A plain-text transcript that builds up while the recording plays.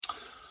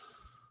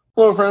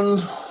Hello,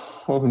 friends.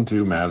 Welcome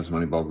to Mavs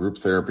Moneyball Group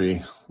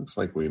Therapy. Looks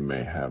like we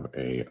may have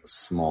a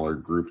smaller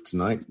group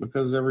tonight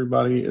because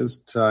everybody is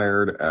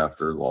tired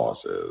after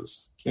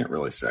losses. Can't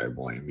really say I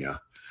blame you.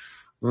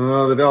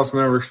 The Dallas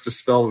Mavericks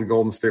just fell to the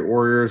Golden State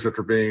Warriors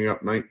after being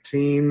up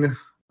 19.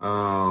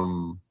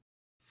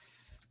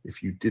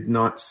 If you did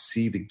not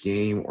see the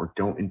game or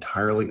don't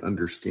entirely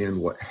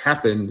understand what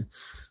happened,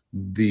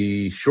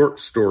 the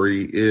short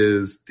story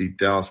is the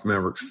Dallas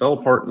Mavericks fell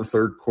apart in the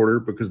third quarter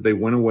because they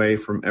went away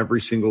from every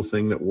single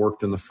thing that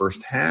worked in the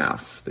first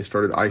half. They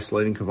started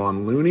isolating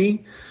Kevon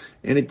Looney,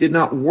 and it did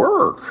not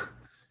work.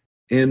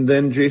 And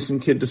then Jason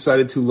Kidd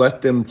decided to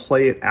let them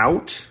play it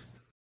out,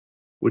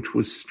 which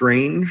was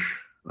strange.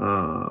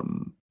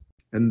 And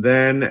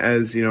then,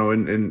 as you know,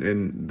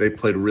 and they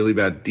played really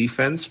bad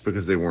defense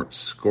because they weren't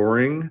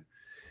scoring.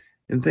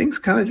 And things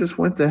kind of just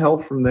went to hell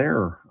from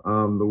there.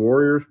 The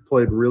Warriors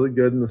played really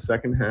good in the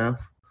second half.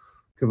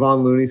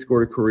 Kevon Looney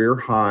scored a career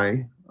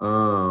high.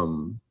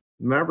 The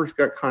Mavericks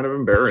got kind of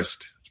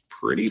embarrassed.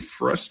 Pretty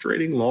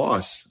frustrating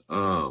loss.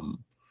 I'm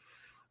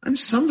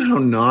somehow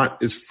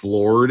not as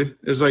floored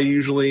as I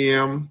usually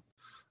am.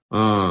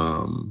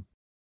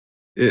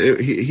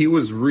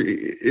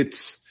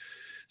 It's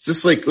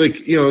just like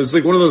it's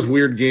like one of those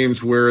weird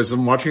games where as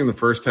I'm watching the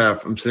first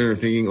half, I'm sitting there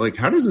thinking, like,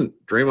 how doesn't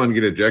Draymond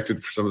get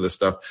ejected for some of this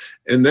stuff?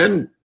 And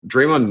then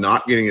Draymond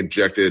not getting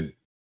ejected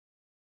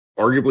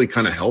arguably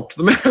kind of helped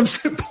the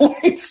Mavs at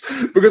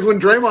points because when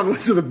Draymond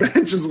went to the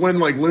bench is when,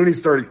 like, Looney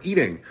started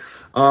eating.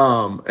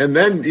 And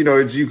then,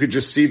 you could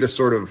just see the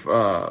sort of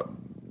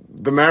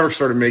the Mavericks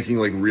started making,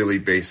 like, really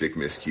basic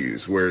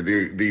miscues where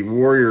the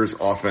Warriors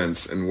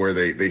offense and where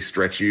they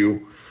stretch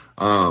you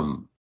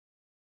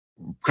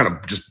kind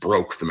of just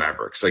broke the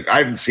Mavericks. Like, I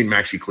haven't seen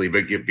Maxi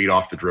Kleber get beat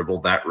off the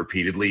dribble that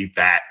repeatedly,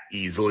 that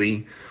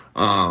easily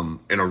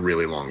in a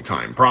really long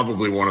time.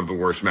 Probably one of the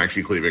worst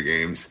Maxi Kleber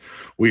games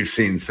we've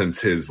seen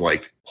since his,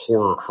 like,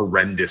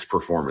 horrendous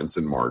performance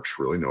in March.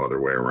 Really no other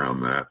way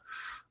around that.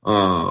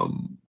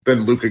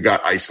 Then Luka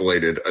got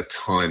isolated a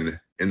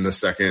ton in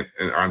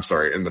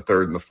the in the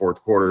third and the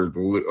fourth quarter.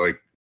 Like,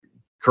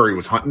 Curry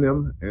was hunting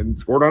him and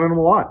scored on him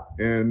a lot.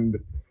 And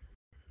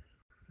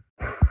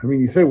I mean,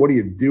 you say, what do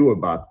you do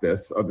about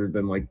this other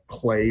than, like,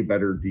 play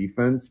better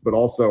defense? But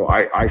also,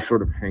 I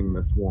sort of hang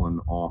this one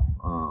off.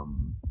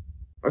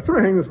 I sort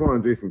of hang this one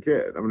on Jason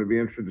Kidd. I'm going to be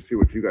interested to see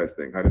what you guys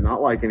think. I did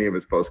not like any of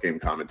his post-game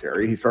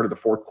commentary. He started the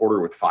fourth quarter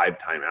with 5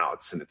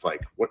 timeouts, and it's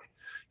like, what?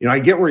 I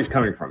get where he's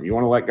coming from. You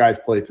want to let guys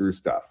play through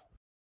stuff.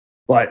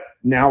 But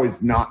now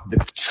is not the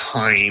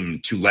time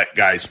to let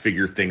guys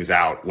figure things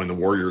out when the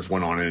Warriors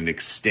went on an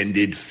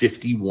extended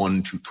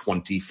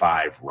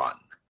 51-25 run.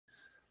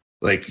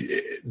 Like,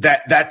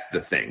 that's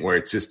the thing where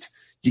it's just,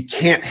 you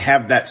can't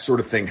have that sort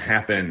of thing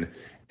happen.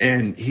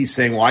 And he's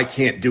saying, well, I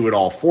can't do it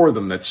all for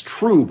them. That's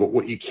true. But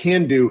what you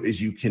can do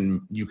is you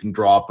can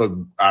draw up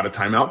a out of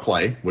timeout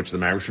play, which the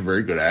Mavericks are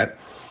very good at.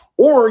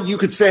 Or you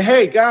could say,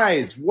 hey,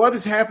 guys, what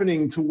is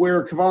happening to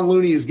where Kevon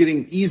Looney is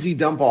getting easy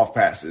dump off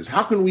passes?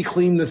 How can we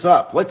clean this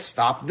up? Let's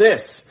stop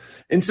this.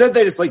 Instead,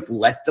 they just, like,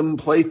 let them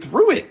play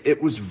through it.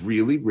 It was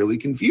really, really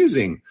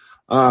confusing.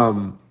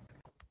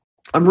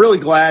 I'm really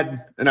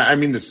glad, and I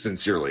mean this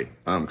sincerely,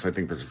 because I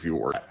think there's a few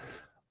words.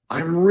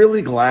 I'm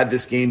really glad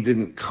this game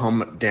didn't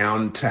come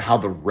down to how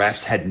the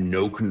refs had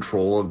no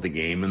control of the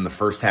game in the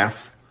first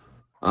half.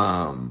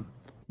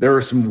 There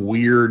were some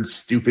weird,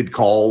 stupid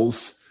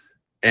calls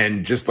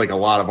and just, like, a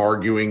lot of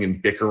arguing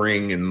and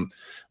bickering, and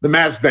the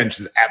Mavs bench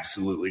is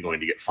absolutely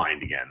going to get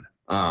fined again.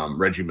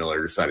 Reggie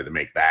Miller decided to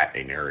make that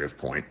a narrative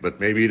point, but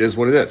maybe it is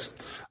what it is.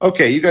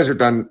 Okay, you guys are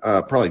done,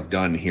 probably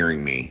done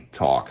hearing me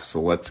talk, so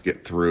let's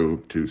get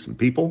through to some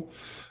people.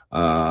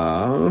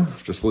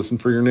 Just listen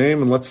for your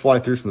name, and let's fly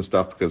through some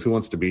stuff because who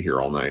wants to be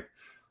here all night?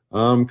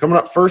 Coming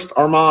up first,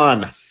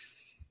 Armand.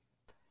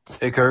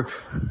 Hey, Kirk.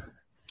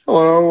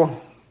 Hello.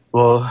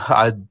 Well,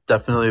 I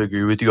definitely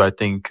agree with you. I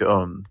think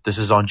this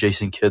is on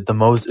Jason Kidd the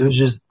most. It was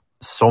just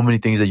so many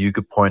things that you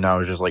could point out. It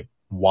was just like,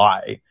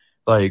 why?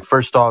 Like,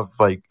 first off,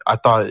 like, I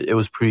thought it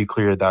was pretty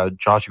clear that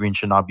Josh Green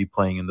should not be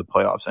playing in the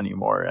playoffs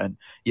anymore. And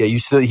yeah,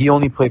 he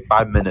only played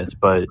 5 minutes,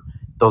 but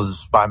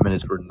those 5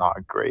 minutes were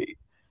not great.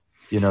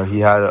 He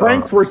had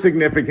Franks were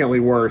significantly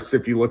worse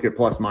if you look at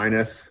plus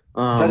minus.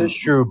 That is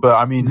true, but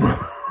I mean,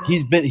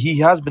 he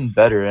has been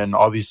better, and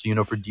obviously,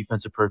 for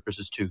defensive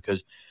purposes too,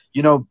 because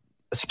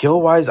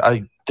skill wise,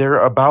 they're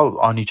about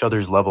on each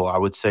other's level, I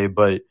would say.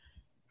 But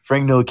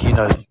Frank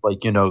Ntilikina, like,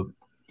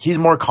 he's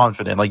more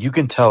confident. Like, you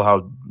can tell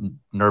how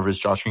nervous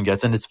Josh Green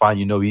gets, and it's fine.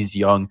 He's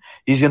young.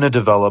 He's going to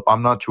develop.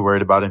 I'm not too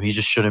worried about him. He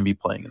just shouldn't be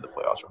playing in the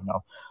playoffs right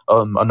now.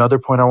 Another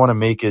point I want to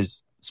make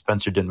is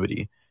Spencer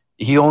Dinwiddie.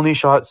 He only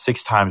shot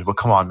 6 times, but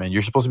come on, man.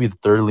 You're supposed to be the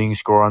third leading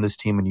scorer on this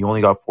team, and you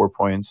only got 4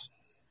 points.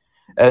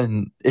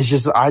 And it's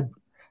just, I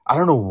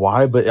don't know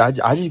why, but I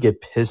just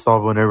get pissed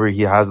off whenever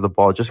he has the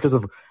ball just because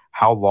of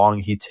how long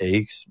he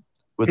takes.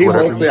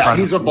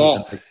 He's a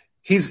ball.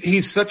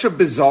 He's such a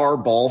bizarre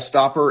ball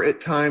stopper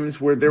at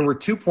times where there were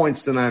 2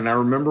 points tonight, and I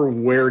remember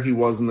where he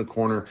was in the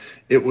corner.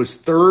 It was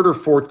third or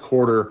fourth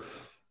quarter.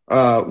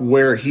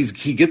 where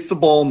he gets the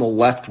ball in the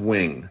left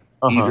wing,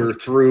 either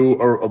through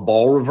a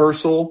ball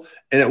reversal,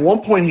 and at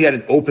one point he had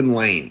an open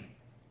lane.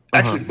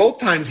 Actually, both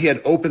times he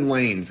had open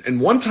lanes, and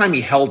one time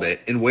he held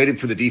it and waited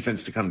for the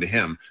defense to come to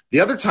him.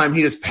 The other time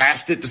he just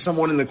passed it to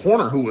someone in the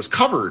corner who was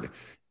covered.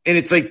 And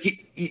it's like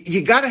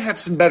you got to have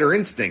some better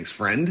instincts,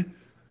 friend.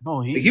 No,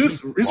 he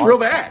was real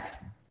bad.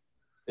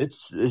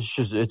 It's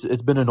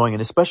been annoying,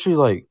 and especially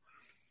like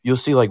you'll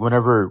see like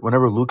whenever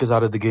Luka's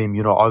out of the game,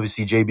 you know,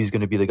 obviously JB's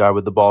going to be the guy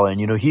with the ball,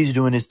 and you know he's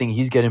doing his thing,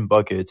 he's getting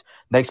buckets.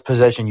 Next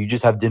possession, you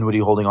just have Dinwiddie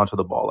holding onto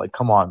the ball. Like,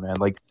 come on, man.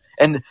 Like,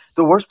 and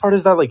the worst part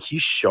is that like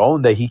he's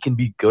shown that he can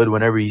be good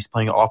whenever he's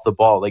playing off the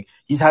ball. Like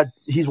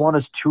he's won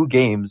us 2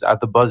 games at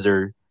the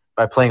buzzer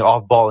by playing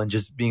off ball and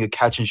just being a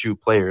catch and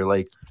shoot player.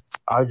 Like,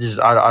 I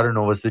don't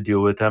know what's the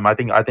deal with him. I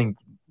think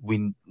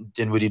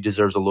Dinwiddie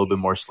deserves a little bit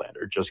more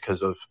slander just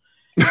because of,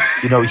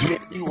 you know,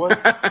 he was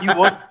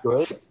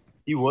good.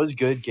 He was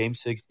good game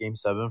 6, game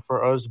 7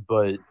 for us,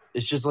 but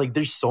it's just like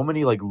there's so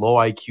many like low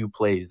IQ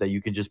plays that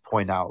you can just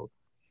point out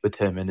with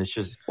him, and it's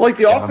just like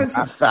the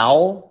offensive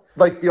foul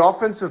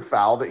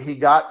that he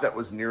got that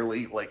was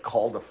nearly like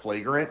called a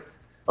flagrant.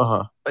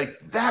 Like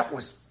that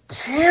was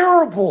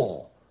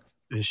terrible.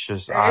 It's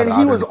just, and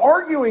he was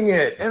arguing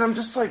it, and I'm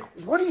just like,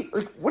 what do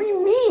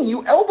you mean?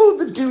 You elbowed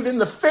the dude in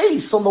the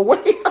face on the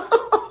way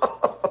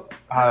up.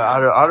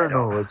 I don't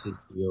know what's his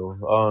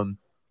deal.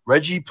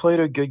 Reggie played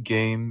a good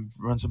game.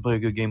 Brunson played a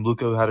good game.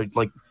 Luka had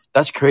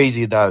that's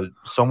crazy that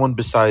someone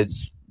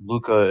besides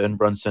Luka and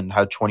Brunson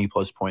had 20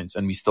 plus points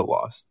and we still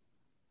lost.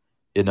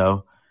 You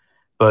know,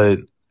 but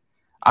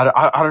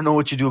I don't know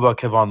what you do about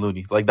Kevon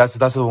Looney. Like that's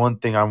the one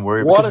thing I'm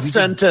worried about. What a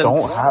sentence!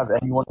 Don't have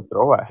anyone to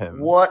throw at him.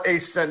 What a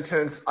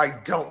sentence! I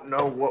don't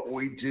know what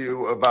we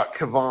do about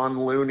Kevon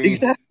Looney.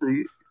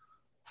 Exactly.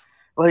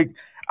 Like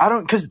I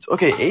don't, because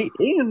okay,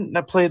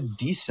 Aiden played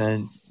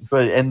decent,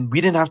 and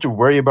we didn't have to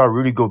worry about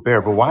Rudy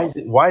Gobert. But why is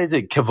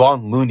it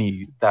Kevon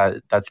Looney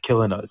that's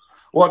killing us?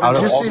 Well,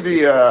 did you see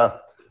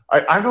the?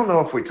 I don't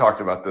know if we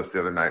talked about this the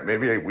other night.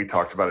 Maybe we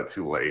talked about it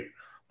too late.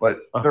 But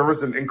there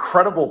was an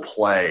incredible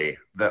play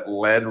that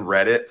led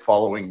Reddit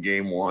following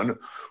game 1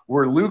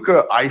 where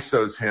Luka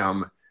ISOs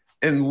him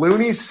and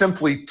Looney's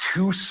simply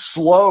too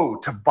slow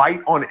to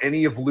bite on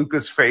any of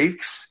Luka's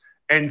fakes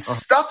and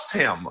stuffs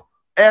him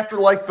after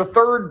like the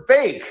 3rd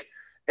fake.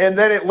 And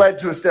then it led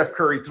to a Steph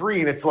Curry 3.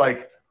 And it's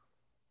like,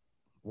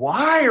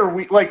 why are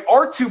we like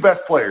our 2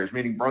 best players,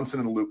 meaning Brunson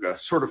and Luka,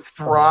 sort of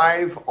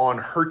thrive on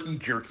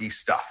herky-jerky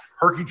stuff,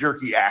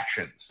 herky-jerky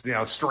actions, you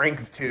know,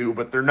 strength too,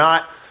 but they're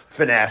not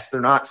finesse,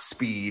 they're not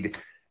speed.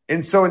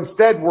 And so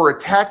instead we're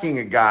attacking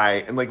a guy,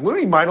 and like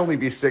Looney might only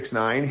be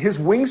 6'9". His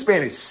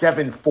wingspan is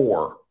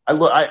 7'4".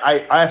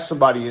 I asked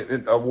somebody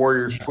in a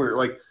Warriors Twitter,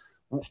 like,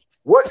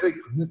 what? Like,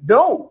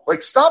 no,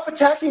 like stop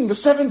attacking the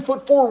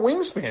 7'4"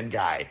 wingspan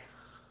guy.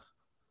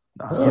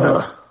 You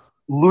know,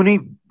 Looney,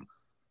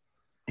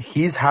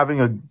 he's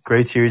having a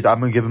great series. I'm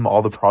gonna give him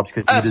all the props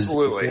because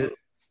absolutely,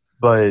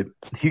 but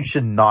he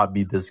should not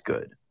be this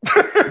good.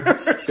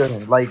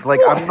 Shouldn't. Like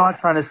I'm not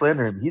trying to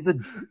slander him. He's a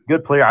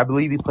good player. I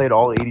believe he played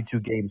all 82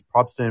 games.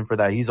 Props to him for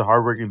that. He's a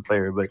hardworking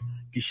player, but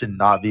he should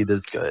not be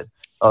this good.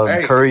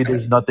 Curry,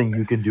 there's nothing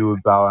you can do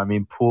about. I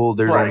mean, Poole,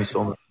 there's only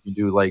so much you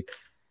can do. Like,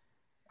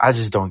 I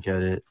just don't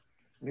get it.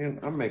 Man,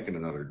 I'm making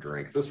another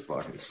drink. This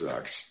fucking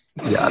sucks.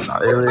 Yeah, no,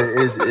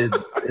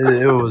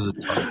 it was a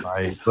tough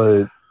night,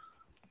 but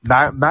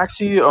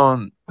Maxey,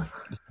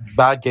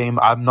 bad game.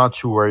 I'm not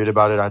too worried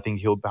about it. I think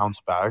he'll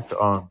bounce back.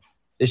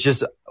 It's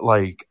just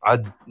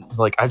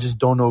I just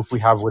don't know if we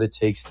have what it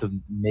takes to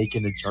make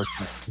an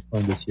adjustment to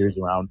turn this series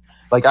around.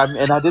 I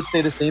did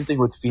say the same thing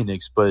with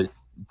Phoenix, but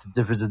the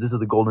difference is this is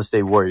the Golden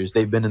State Warriors.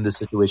 They've been in this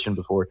situation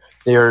before.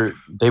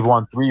 They've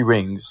won 3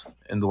 rings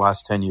in the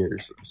last 10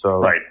 years. So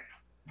right,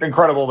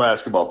 incredible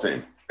basketball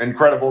team,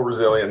 incredible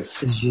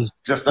resilience. It's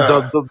just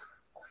the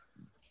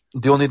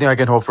only thing I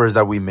can hope for is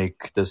that we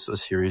make this a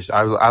series.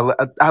 I'll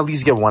at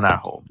least get one at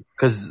home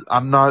because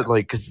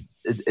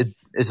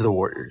it's the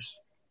Warriors.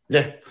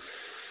 Yeah.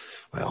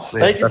 Well,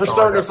 thank you for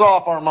starting us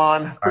off,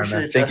 Armand.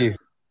 Appreciate you. Thank you.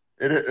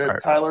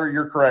 Tyler,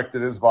 you're correct.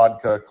 It is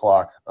vodka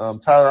clock.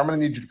 Tyler, I'm going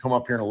to need you to come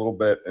up here in a little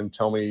bit and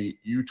tell me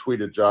you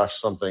tweeted Josh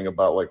something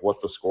about like what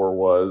the score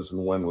was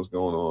and when was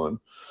going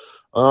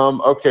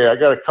on. Okay, I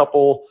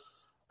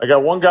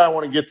got one guy I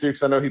want to get to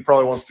because I know he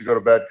probably wants to go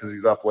to bed because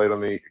he's up late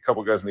on a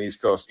couple guys on the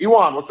East Coast.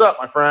 Ewan, what's up,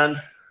 my friend?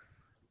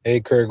 Hey,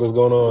 Kirk, what's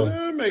going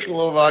on? Making a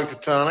little vodka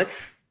tonic.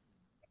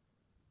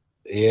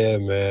 Yeah,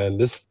 man,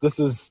 this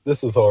is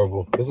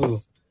horrible.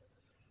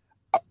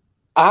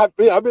 I've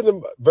been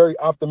a very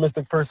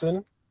optimistic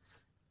person,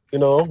 you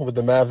know, with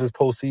the Mavs this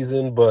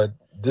postseason, but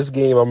this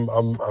game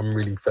I'm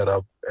really fed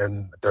up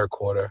in the 3rd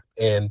quarter.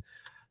 And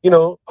you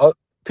know,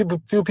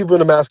 few people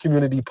in the Mavs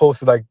community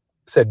posted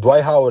said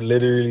Dwight Howard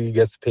literally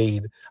gets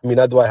paid. I mean,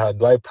 not Dwight Howard.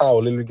 Dwight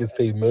Powell literally gets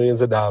paid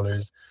millions of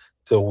dollars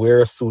to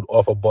wear a suit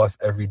off a bus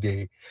every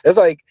day. It's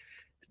like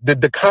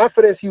the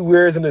confidence he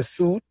wears in a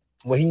suit.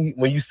 When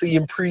you see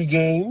him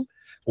pregame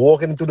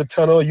walking through the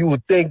tunnel, you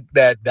would think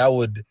that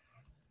would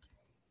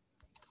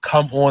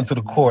come onto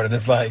the court, and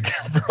it's like,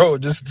 bro,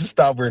 just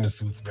stop wearing the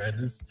suits, man.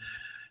 Just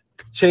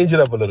change it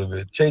up a little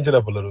bit.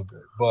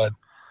 But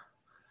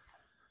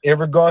in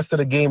regards to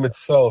the game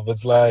itself,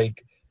 it's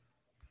like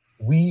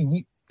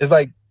we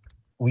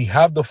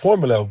have the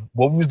formula.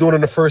 What we was doing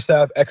in the first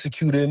half,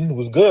 executing,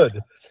 was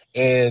good.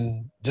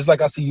 And just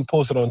like I see you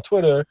posted on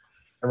Twitter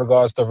in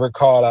regards to Rick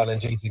Carlisle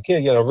and Jason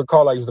Kidd, Rick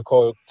Carlisle used to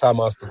call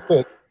timeouts too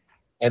quick,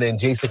 and then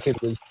Jason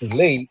Kidd was too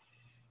late.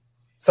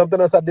 Something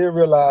else I did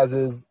realize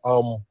is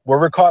what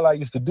Rick Carlisle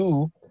used to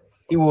do,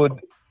 he would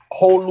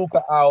hold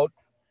Luka out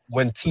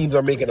when teams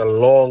are making a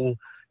long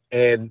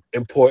and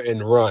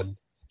important run.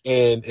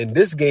 And in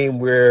this game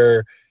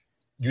where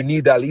you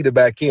need that leader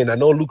back in, I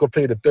know Luka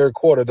played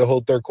the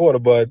whole third quarter,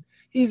 but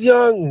he's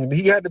young.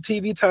 He had the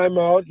TV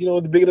timeout,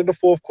 the beginning of the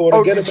fourth quarter.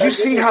 Oh, did you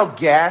see how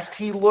gassed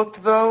he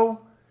looked, though?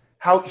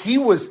 How he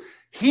was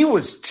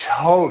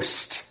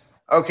toast,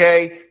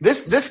 okay?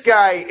 This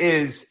guy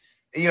is,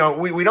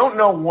 we don't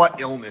know what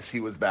illness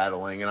he was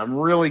battling, and I'm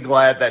really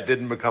glad that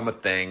didn't become a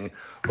thing.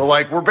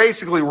 But, we're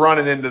basically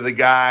running into the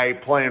guy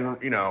playing,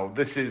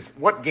 this is –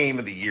 what game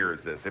of the year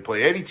is this? They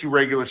play 82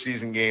 regular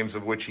season games,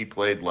 of which he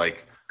played,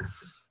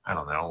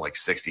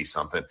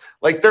 60-something.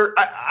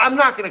 I'm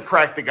not going to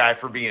crack the guy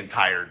for being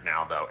tired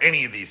now, though,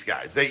 any of these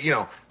guys.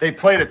 They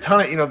played a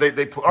ton of –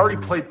 they already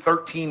played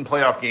 13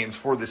 playoff games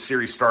before this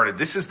series started.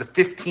 This is the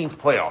 15th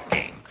playoff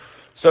game.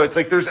 So it's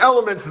there's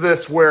elements of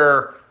this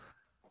where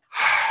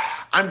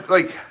I'm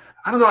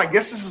I don't know. I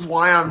guess this is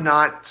why I'm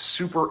not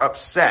super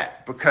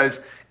upset, because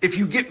if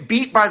you get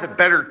beat by the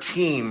better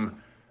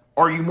team,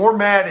 are you more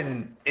mad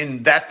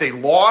in that they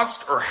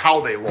lost or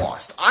how they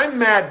lost? I'm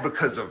mad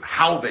because of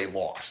how they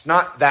lost,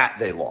 not that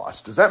they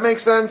lost. Does that make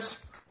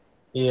sense?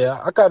 Yeah,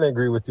 I kind of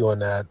agree with you on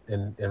that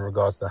in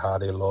regards to how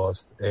they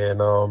lost.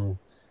 And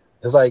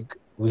it's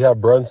we have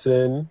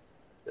Brunson.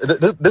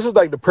 This was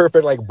the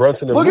perfect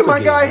Brunson and Look Luka at my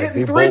game. guy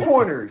hitting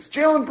three-pointers.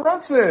 Jalen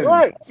Brunson.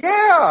 Right.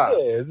 Yeah.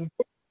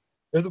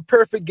 It's a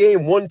perfect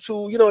game.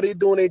 1-2, they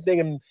doing their thing.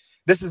 And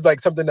this is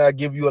something that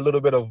give you a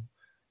little bit of,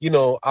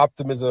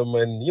 optimism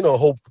and,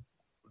 hope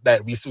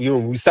that we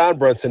signed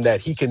Brunson, that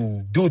he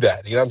can do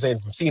that. You know what I'm saying?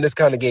 From seeing this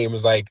kind of game,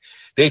 is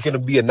they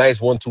can be a nice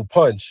 1-2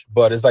 punch.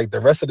 But it's the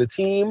rest of the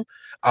team,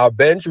 our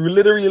bench, we're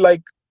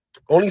literally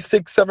only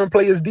 6-7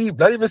 players deep,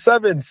 not even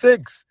 7,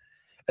 6.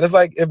 And it's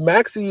if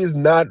Maxey is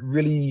not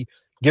really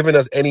giving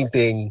us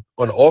anything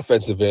on the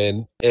offensive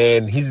end,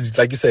 and he's,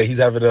 like you said, he's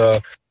having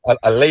a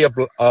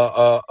layup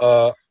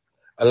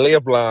a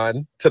layup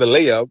line to the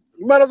layup,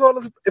 you might as well,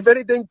 if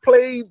anything,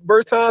 play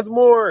Bertans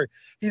more.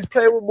 He's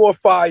playing with more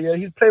fire.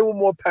 He's playing with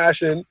more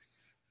passion.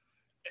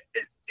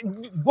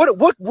 What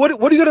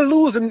are you gonna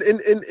lose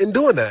in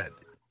doing that?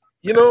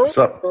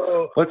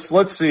 So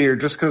let's see here.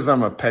 Just because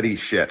I'm a petty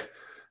shit,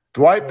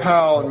 Dwight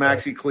Powell and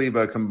Maxi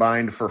Kleber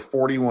combined for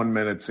 41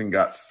 minutes and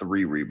got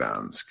 3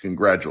 rebounds.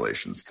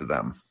 Congratulations to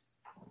them.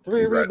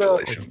 3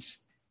 rebounds.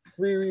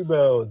 3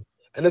 rebounds.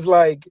 And it's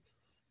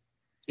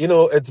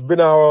it's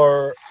been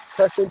our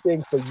pressing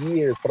thing for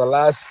years. For the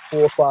last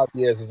 4 or 5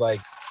 years, it's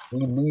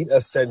we need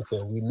a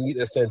center. We need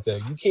a center.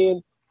 You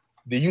can't.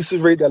 The usage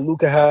rate that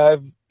Luka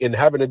have in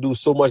having to do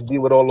so much,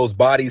 deal with all those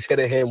bodies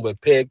hitting him with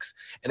picks,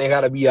 and they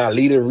got to be our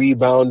leading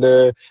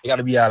rebounder. They got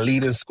to be our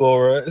leading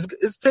scorer.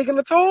 It's taking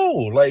a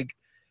toll.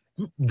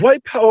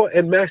 Dwight Powell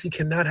and Maxey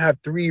cannot have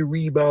 3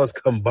 rebounds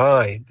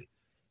combined.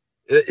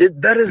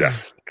 That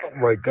is, oh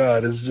my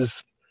God! It's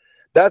just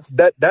that's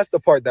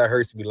the part that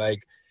hurts me.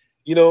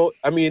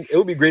 It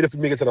would be great if we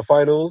make it to the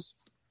finals,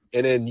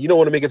 and then you don't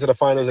want to make it to the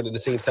finals, and at the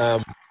same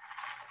time,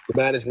 the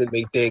management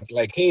may think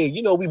hey,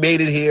 we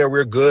made it here,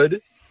 we're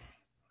good,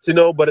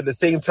 but at the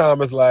same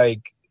time, it's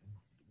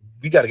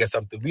we got to get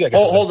something.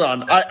 Hold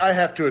on, I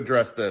have to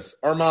address this.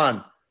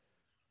 Armand,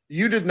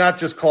 you did not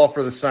just call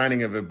for the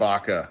signing of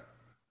Ibaka.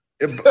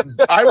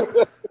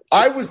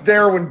 I was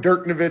there when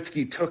Dirk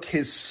Nowitzki took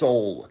his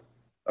soul.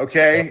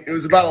 Okay, it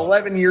was about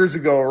 11 years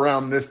ago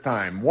around this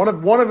time. One of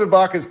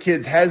Ibaka's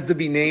kids has to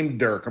be named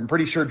Dirk. I'm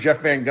pretty sure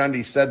Jeff Van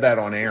Gundy said that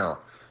on air.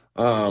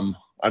 I'm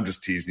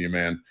just teasing you,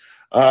 man.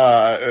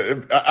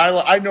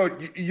 I know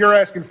you're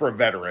asking for a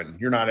veteran.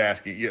 You're not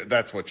asking.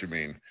 That's what you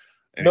mean.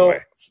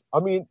 Anyway.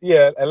 No,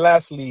 yeah. And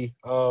lastly,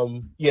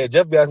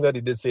 Jeff Van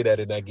Gundy did say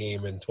that in that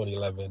game in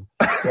 2011.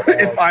 But,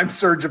 if I'm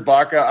Serge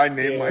Ibaka, I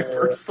named my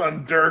first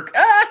son Dirk.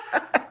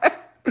 I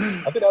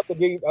think that was the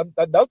game.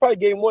 That was probably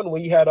game 1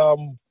 when he had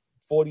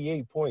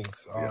 48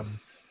 points.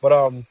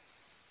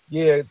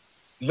 The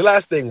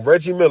last thing,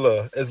 Reggie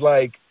Miller is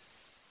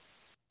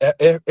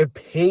it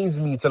pains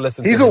me to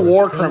listen to him. He's a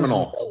war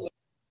criminal.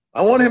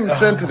 I want him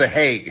sent to The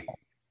Hague.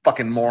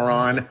 Fucking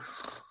moron.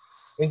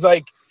 It's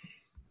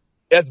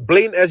as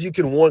blatant as you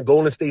can want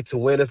Golden State to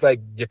win. It's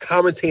you're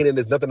commentating.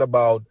 There's nothing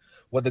about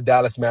what the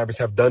Dallas Mavericks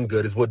have done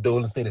good. Is what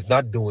Golden State is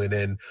not doing.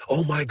 And,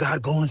 oh, my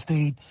God, Golden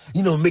State,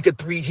 make a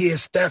 3 here,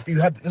 Steph. It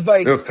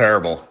was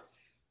terrible.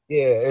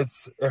 Yeah, it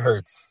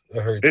hurts.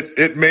 It hurts.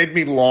 It made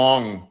me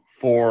long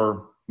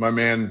for my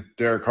man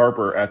Derek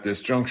Harper at this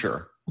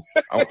juncture.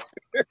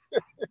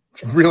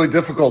 It's really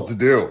difficult to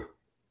do.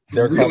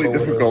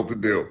 To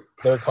do.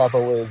 Derek Harper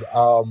was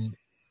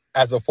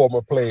as a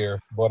former player.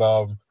 But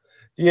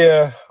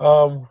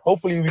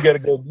hopefully we get a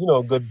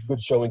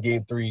good show in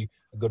Game 3,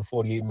 a good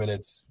 48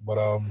 minutes.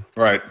 But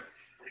Right.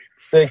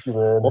 thank you,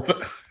 man. Well,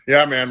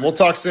 yeah, man. We'll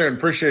talk soon.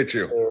 Appreciate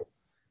you.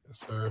 Yes,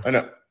 sir. I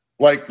know.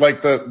 Like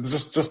the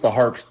just the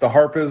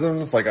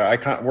harpisms. Like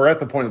we're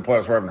at the point in the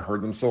playoffs where I haven't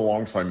heard them so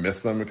long, so I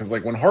miss them because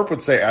like when Harp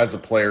would say as a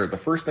player, the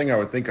first thing I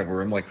would think of where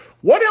I'm like,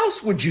 what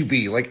else would you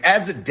be? Like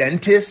as a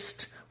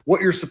dentist,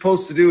 what you're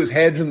supposed to do is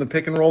hedge in the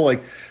pick and roll.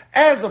 Like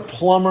as a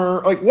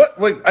plumber, like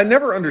what? Like I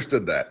never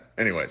understood that.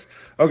 Anyways,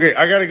 okay,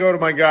 I got to go to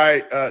my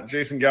guy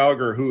Jason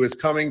Gallagher, who is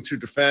coming to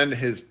defend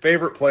his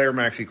favorite player,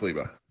 Maxi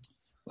Kleber.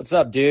 What's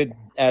up, dude?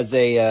 As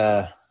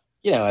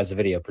a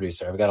video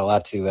producer, I've got a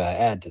lot to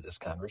add to this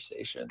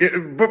conversation.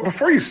 But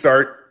before you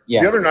start,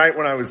 Yeah. The other night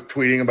when I was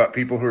tweeting about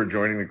people who are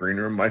joining the green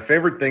room, my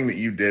favorite thing that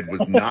you did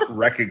was not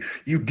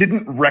you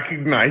didn't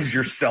recognize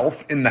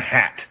yourself in the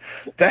hat.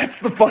 That's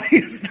the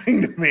funniest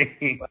thing to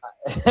me.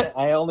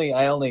 I only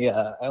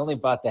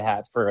bought the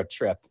hat for a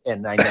trip,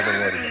 and I never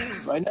wore it again.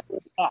 So I never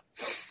bought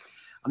it.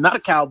 I'm not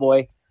a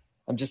cowboy.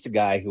 I'm just a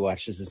guy who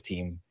watches his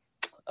team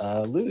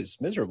lose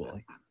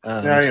miserably.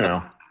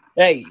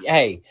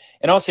 Hey,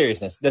 in all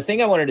seriousness, the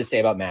thing I wanted to say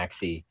about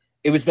Maxi,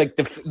 it was like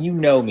you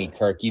know me,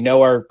 Kirk. You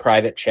know our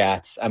private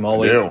chats. I'm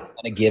always kind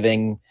of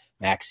giving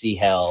Maxi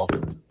hell.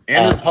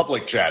 And in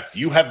public chats.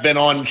 You have been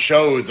on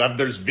shows.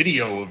 There's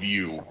video of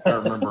you. I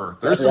remember.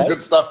 There's some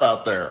good stuff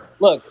out there.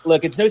 Look,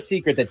 it's no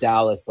secret that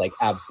Dallas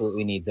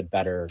absolutely needs a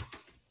better,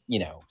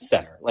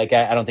 center. Like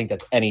I don't think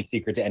that's any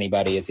secret to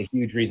anybody. It's a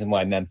huge reason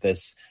why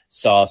Memphis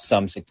saw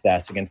some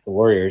success against the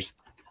Warriors.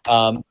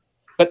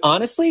 But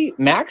honestly,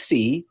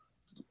 Maxi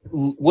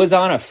was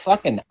on a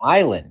fucking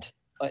island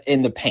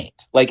in the paint,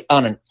 like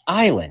on an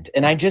island.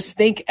 And I just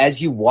think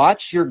as you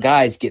watch your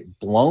guys get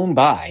blown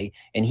by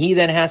and he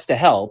then has to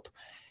help,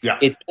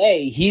 it's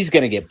A, he's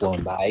going to get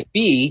blown by.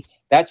 B,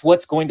 that's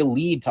what's going to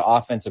lead to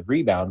offensive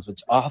rebounds,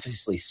 which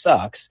obviously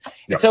sucks. Yep.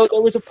 And so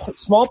there was a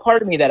small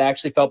part of me that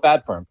actually felt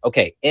bad for him.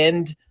 Okay,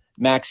 end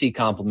Maxi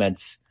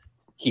compliments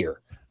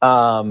here.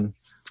 That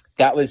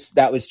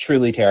was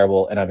truly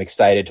terrible, and I'm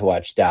excited to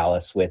watch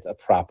Dallas with a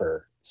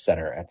proper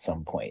center at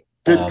some point.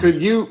 Could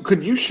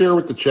you share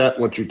with the chat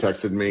what you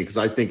texted me? Because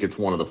I think it's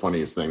one of the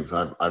funniest things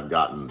I've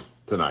gotten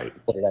tonight.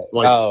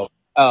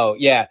 Oh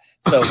yeah.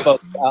 So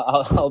folks,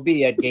 I'll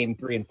be at game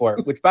 3 and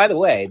 4, which by the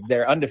way,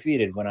 they're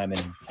undefeated when I'm in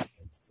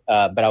attendance.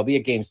 But I'll be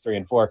at games 3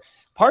 and 4,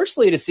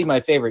 partially to see my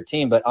favorite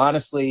team, but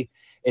honestly,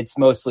 it's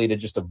mostly to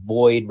just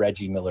avoid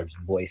Reggie Miller's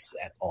voice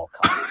at all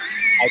costs.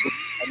 I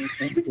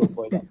need to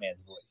avoid that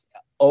man's voice.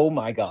 Oh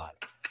my God.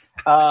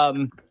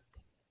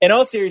 In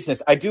all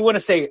seriousness, I do want to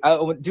say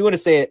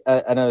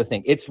another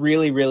thing. It's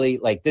really, really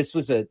like this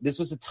was a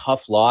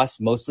tough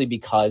loss, mostly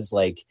because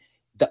like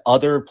the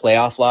other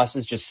playoff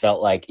losses just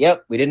felt like,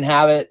 yep, we didn't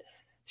have it.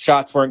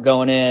 Shots weren't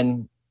going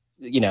in,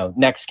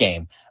 next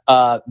game.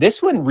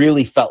 This one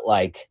really felt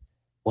like,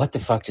 what the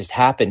fuck just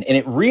happened? And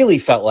it really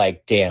felt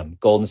like, damn,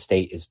 Golden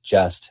State is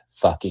just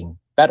fucking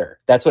better.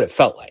 That's what it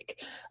felt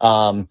like.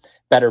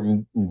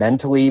 Better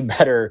mentally,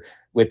 better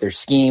with their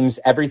schemes,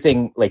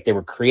 everything. Like they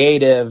were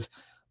creative.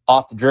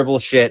 Off the dribble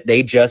shit,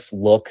 they just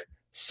look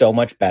so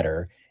much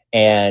better.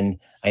 And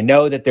I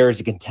know that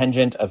there's a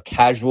contingent of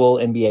casual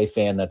NBA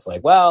fan that's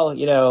like, well,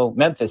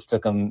 Memphis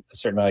took them a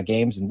certain amount of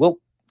games and we'll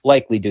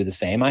likely do the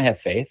same. I have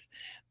faith.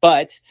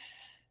 But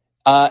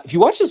if you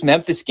watch those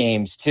Memphis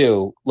games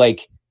too,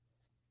 like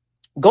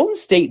Golden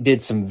State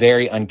did some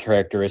very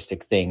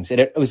uncharacteristic things.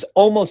 And it was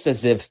almost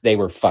as if they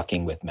were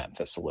fucking with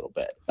Memphis a little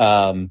bit.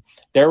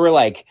 There were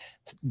like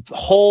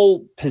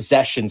whole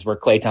possessions where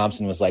Klay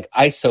Thompson was like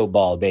iso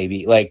ball,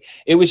 baby. Like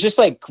it was just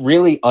like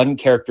really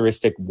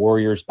uncharacteristic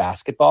Warriors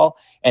basketball.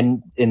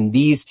 And in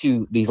these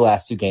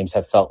last two games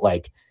have felt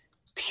like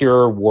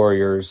pure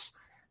Warriors,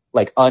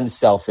 like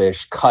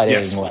unselfish,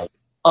 cutting, like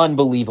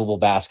unbelievable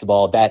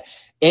basketball that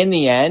in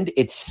the end,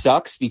 it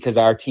sucks because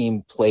our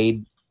team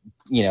played,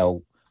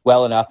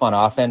 well enough on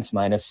offense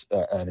minus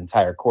an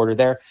entire quarter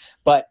there.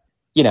 But,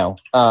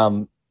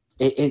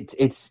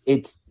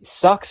 it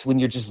sucks when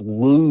you just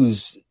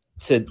lose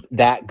to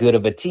that good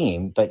of a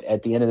team. But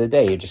at the end of the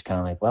day, you're just kind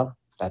of like, well,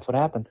 that's what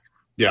happened.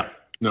 Yeah.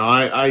 No,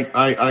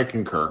 I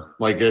concur.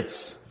 Like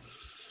it's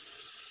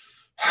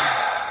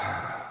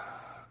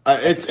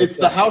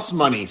the house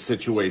money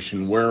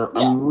situation where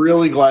I'm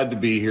really glad to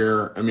be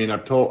here. I mean,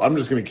 I'm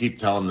just going to keep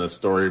telling this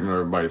story even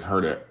though everybody's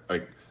heard it.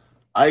 Like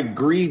I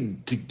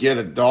agreed to get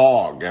a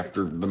dog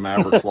after the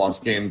Mavericks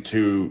lost game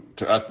to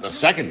a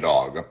second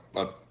dog,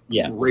 a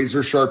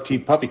razor sharp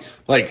teeth puppy,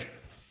 like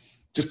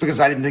just because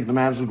I didn't think the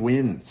Mavs would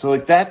win. So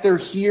like that, they're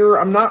here.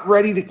 I'm not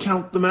ready to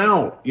count them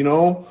out.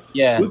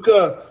 Yeah.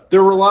 Luka,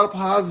 there were a lot of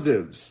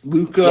positives.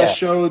 Luka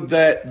showed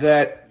that,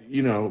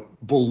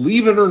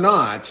 believe it or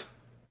not,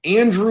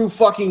 Andrew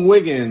fucking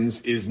Wiggins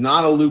is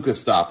not a Luka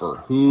stopper.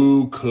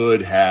 Who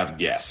could have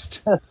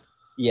guessed?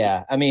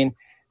 Yeah. I mean,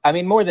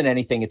 more than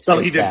anything, it's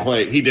he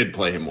did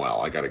play him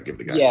well. I got to give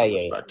the guy some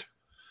respect. Yeah.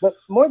 But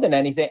more than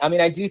anything, I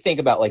mean, I do think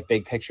about like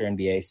big picture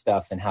NBA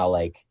stuff and how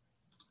like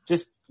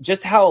just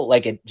just how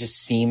like it just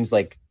seems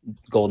like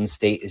Golden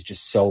State is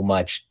just so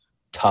much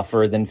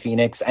tougher than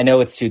Phoenix. I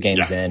know it's 2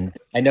 games in.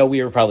 I know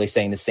we were probably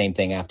saying the same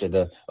thing after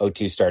the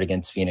 0-2 start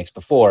against Phoenix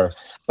before,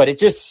 but it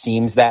just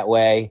seems that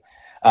way.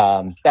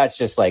 That's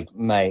just like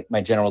my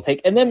general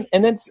take. And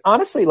then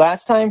honestly,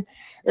 last time,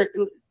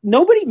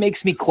 nobody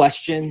makes me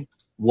question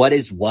what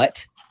is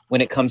what when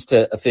it comes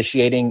to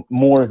officiating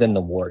more than the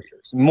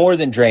Warriors, more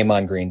than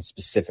Draymond Green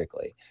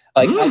specifically.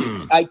 Like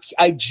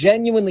I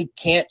genuinely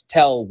can't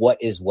tell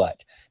what is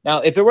what.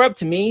 Now, if it were up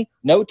to me,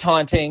 no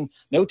taunting,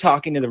 no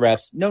talking to the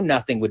refs, no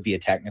nothing would be a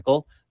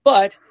technical,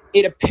 but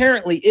it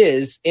apparently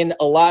is in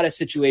a lot of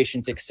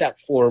situations,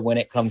 except for when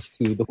it comes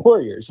to the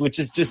Warriors, which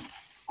is just,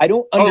 I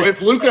don't understand.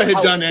 If Luka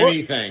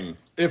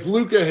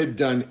had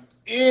done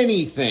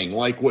anything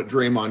like what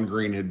Draymond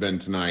Green had been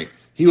tonight,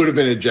 he would have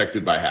been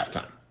ejected by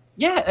halftime.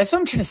 Yeah, that's what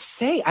I'm trying to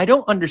say. I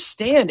don't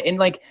understand.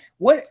 And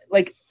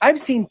I've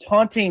seen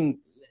taunting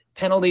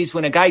penalties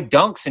when a guy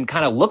dunks and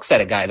kind of looks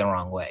at a guy the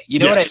wrong way. You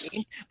know what I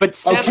mean? But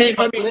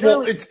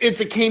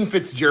it's a Kane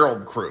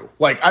Fitzgerald crew.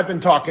 Like I've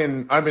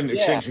been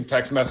exchanging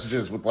text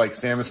messages with like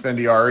Sam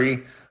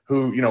Esfandiari,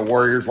 who,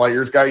 Warriors light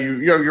years guy.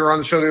 You're on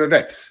the show the other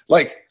day.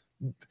 Like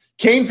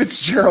Kane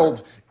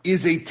Fitzgerald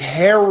is a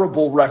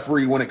terrible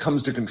referee when it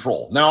comes to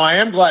control. Now, I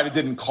am glad it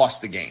didn't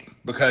cost the game,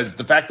 because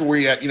the fact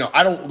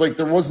that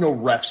there was no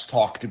refs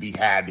talk to be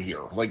had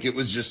here. Like, it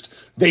was just,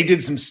 they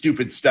did some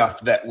stupid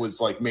stuff that was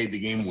like made the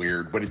game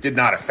weird, but it did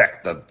not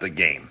affect the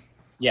game.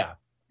 Yeah.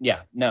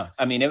 Yeah, no,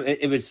 I mean,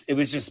 it was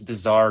just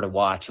bizarre to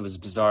watch. It was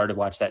bizarre to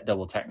watch that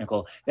double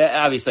technical. That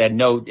obviously had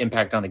no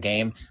impact on the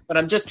game, but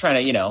I'm just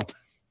trying to,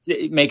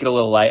 to make it a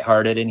little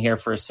lighthearted in here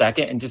for a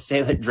second and just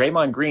say that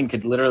Draymond Green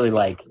could literally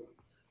like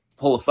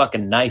pull a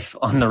fucking knife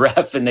on the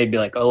ref and they'd be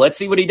like, oh, let's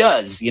see what he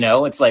does.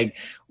 It's like,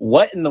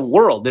 what in the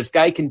world? This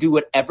guy can do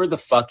whatever the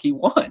fuck he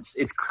wants.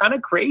 It's kind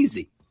of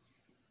crazy.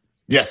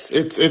 Yes,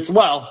 it's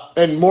well,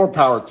 and more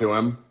power to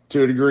him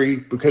to a degree,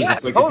 because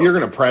it's like, totally. If you're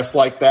going to press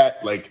like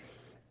that, like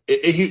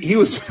he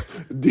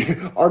was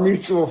our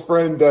mutual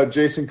friend,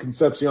 Jason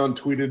Concepcion,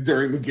 tweeted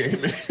during the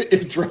game,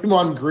 if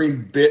Draymond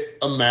Green bit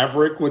a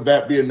Maverick, would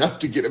that be enough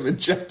to get him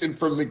ejected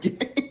from the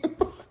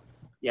game?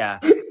 Yeah.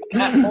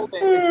 Hold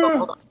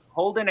on.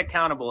 Holden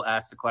Accountable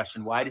asked the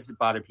question, why does it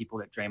bother people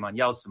that Draymond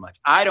yells so much?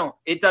 I don't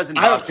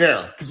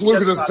care, because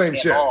Luka does the same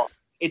shit.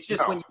 It's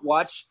just when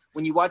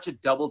you watch a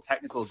double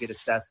technical get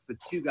assessed with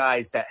 2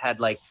 guys that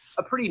had like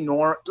a pretty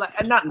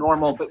not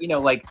normal, but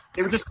like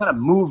they were just kind of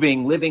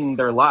moving, living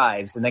their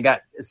lives, and they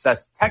got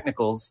assessed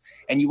technicals,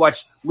 and you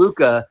watch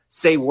Luka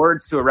say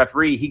words to a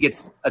referee, he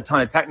gets a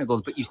ton of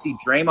technicals, but you see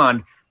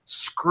Draymond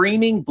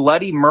screaming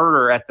bloody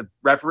murder at the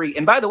referee.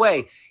 And by the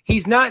way,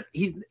 he's not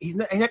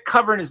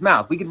covering his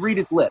mouth. We can read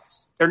his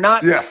lips. They're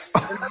not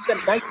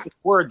the nicest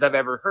words I've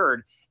ever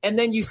heard. And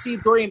then you see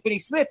Dorian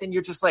Finney-Smith, and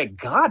you're just like,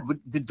 God,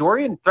 did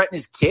Dorian threaten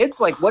his kids?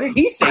 Like, what did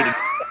he say to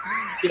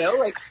you?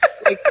 Like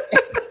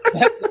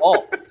that's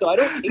all. So I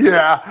don't think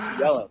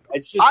yelling.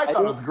 It's just, I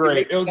thought it was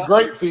great. It was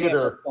great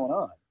theater. What's going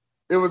on?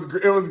 It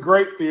was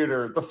great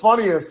theater. The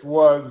funniest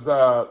was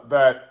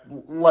that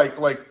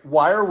like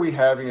why are we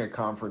having a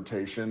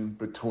confrontation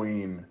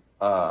between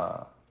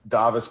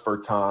Davis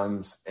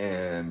Bertans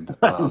and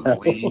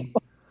Lee?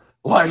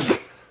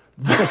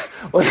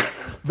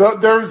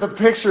 There's a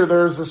picture.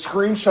 There's a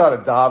screenshot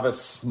of Davis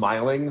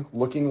smiling,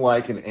 looking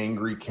like an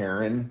angry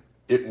Karen.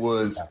 It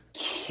was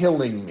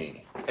killing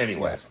me.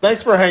 Anyways,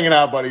 thanks for hanging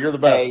out, buddy. You're the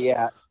best. Hey,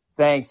 yeah.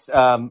 Thanks.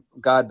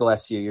 God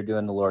bless you. You're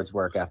doing the Lord's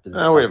work after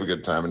this. We have a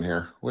good time in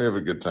here.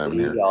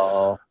 Y'all.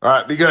 All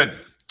right, be good.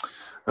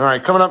 All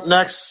right, coming up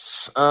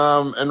next,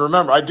 and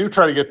remember, I do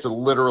try to get to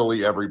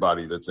literally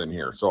everybody that's in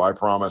here, so I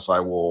promise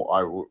I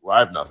will. I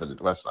have nothing to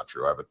do. That's not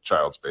true. I have a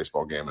child's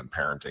baseball game and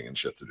parenting and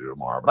shit to do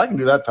tomorrow, but I can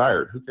do that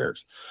tired. Who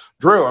cares?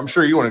 Drew, I'm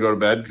sure you want to go to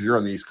bed because you're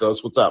on the East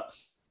Coast. What's up?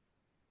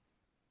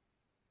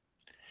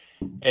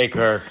 Hey,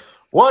 Kirk.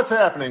 What's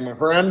happening, my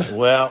friend?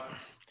 Well,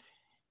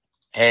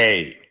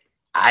 hey,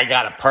 I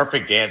got a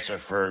perfect answer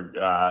for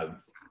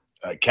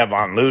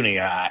Kevon Looney.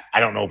 I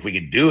don't know if we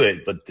could do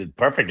it, but the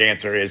perfect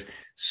answer is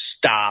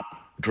stop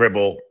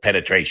dribble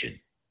penetration.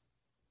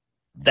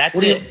 That's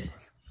it.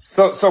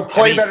 So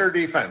play better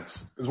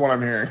defense is what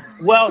I'm hearing.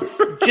 Well,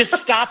 just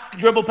stop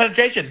dribble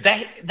penetration.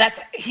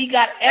 He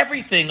got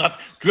everything up.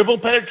 Dribble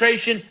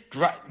penetration,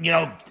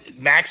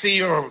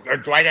 Maxey or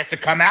Dwight has to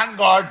come out and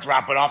guard,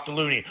 drop it off to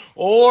Looney.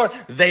 Or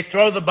they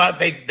throw the ball,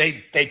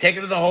 they take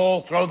it to the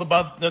hole, throw the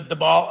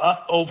ball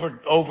up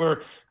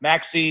over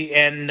Maxey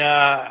and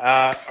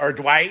or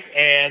Dwight,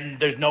 and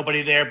there's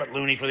nobody there but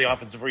Looney for the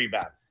offensive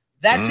rebound.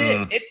 That's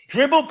it.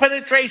 Dribble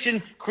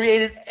penetration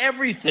created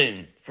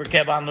everything for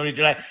Kevon Looney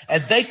tonight,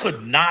 and they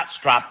could not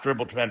stop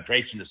dribble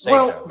penetration to save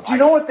them. Do you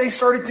know what they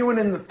started doing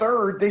in the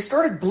third? They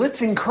started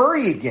blitzing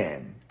Curry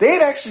again. They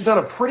had actually done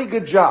a pretty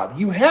good job.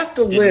 You have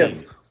to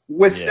live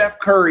with Steph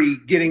Curry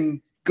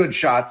getting good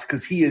shots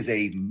because he is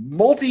a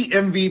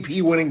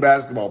multi-MVP winning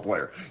basketball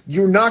player.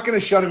 You're not going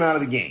to shut him out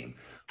of the game.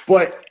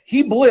 But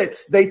he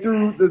blitzed.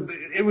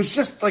 It was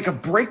just like a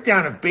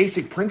breakdown of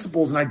basic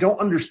principles, and I don't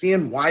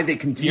understand why they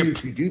continue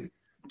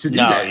to to do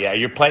No, that. yeah,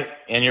 you're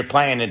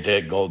playing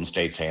into Golden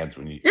State's hands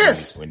when you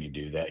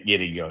do that.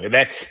 You go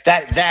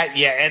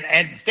yeah,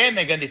 and Stan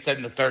Van Gundy said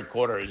in the third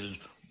quarter is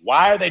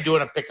why are they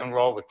doing a pick and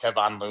roll with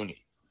Kevon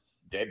Looney?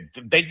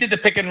 They did the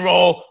pick and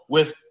roll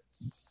with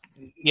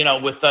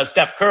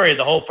Steph Curry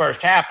the whole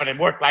first half, and it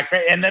worked like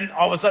great. And then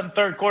all of a sudden,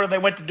 third quarter, they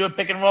went to do a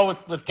pick and roll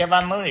with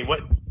Kevon Looney.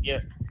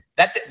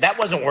 That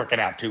wasn't working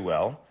out too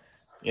well,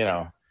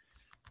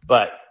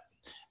 But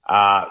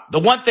the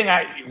one thing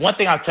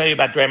I'll tell you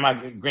about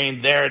Draymond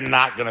Green, they're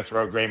not going to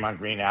throw Draymond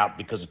Green out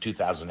because of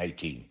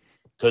 2018,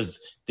 because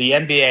the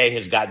NBA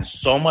has gotten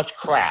so much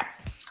crap.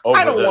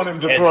 I don't want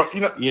him to throw,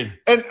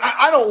 and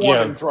I don't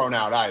want him thrown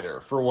out either.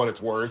 For what it's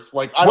worth,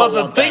 like I don't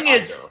want that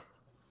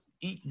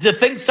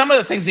either. Some of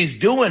the things he's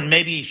doing,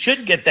 maybe he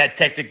should get that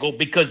technical,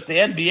 because the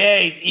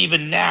NBA,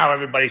 even now,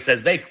 everybody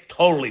says they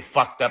totally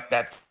fucked up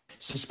that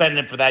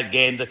suspended for that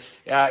game.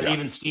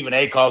 Even Stephen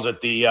A calls it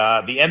the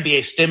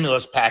NBA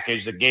stimulus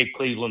package that gave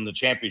Cleveland the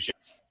championship.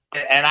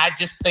 And I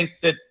just think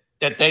that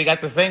they got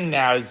the thing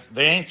now is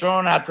they ain't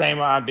throwing out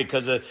Draymond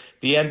because of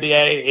the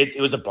NBA. It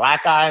was a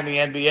black eye in the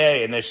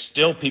NBA, and there's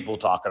still people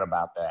talking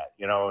about that,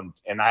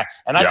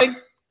 I think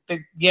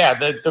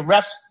the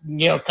refs,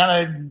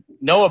 kind of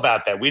know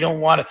about that. We don't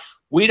want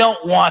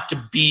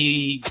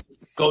to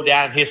go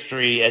down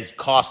history as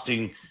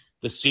costing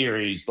the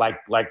series like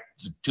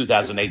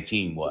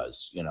 2018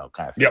 was,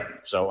 kind of thing.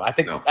 Yep. So I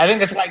think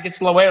that's why it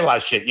gets away with a lot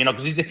of shit,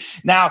 because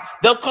now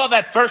they'll call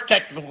that first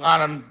technical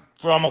on him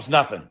for almost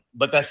nothing,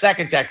 but the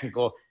second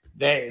technical,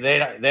 they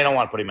don't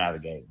want to put him out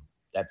of the game.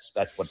 That's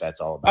what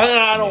that's all about.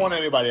 I don't want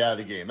anybody out of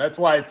the game. That's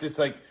why it's just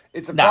like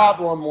it's a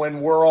problem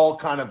when we're all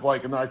kind of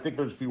like, and I think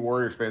there's a few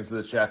Warriors fans in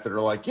the chat that are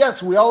like,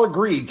 yes, we all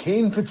agree,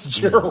 Kane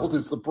Fitzgerald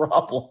is the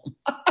problem.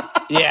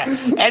 Yeah,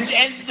 and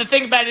the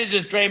thing about it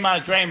is Draymond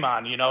is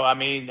Draymond.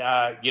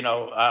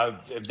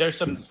 There's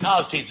some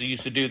college teams that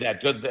used to do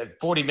that.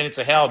 40 minutes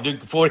of hell, do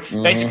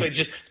 40, basically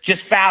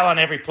just foul on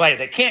every play.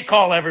 They can't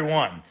call every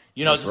one.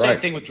 It's the same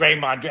thing with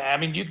Draymond. I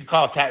mean, you can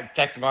call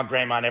technical on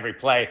Draymond every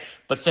play,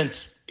 but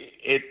since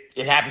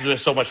it happens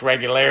with so much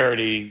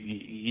regularity,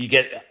 you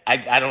get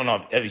I don't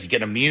know if you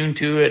get immune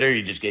to it or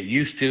you just get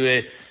used to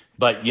it.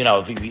 But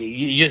if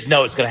you just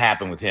know it's going to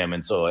happen with him,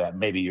 and so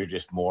maybe you're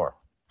just more.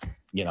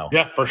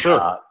 Yeah, for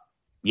sure.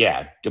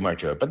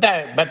 Demerito. But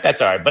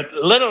that's all right. But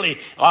literally,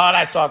 all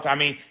I saw,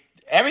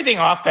 everything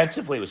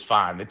offensively was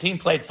fine. The team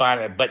played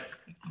fine, but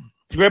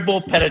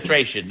dribble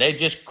penetration, they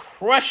just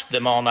crushed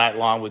them all night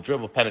long with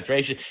dribble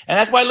penetration, and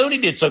that's why Looney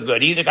did so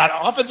good. He either got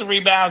offensive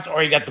rebounds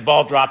or he got the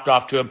ball dropped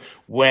off to him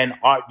when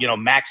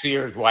Maxey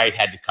or Dwight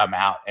had to come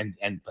out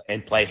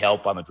and play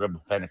help on the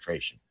dribble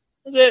penetration.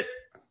 That's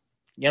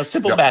it.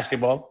 Simple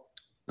basketball.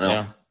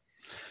 Yeah.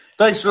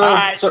 Thanks, Drew. All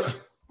right.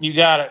 You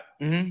got it.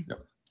 Mm-hmm. Yep.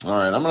 All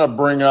right. I'm going to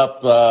bring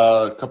up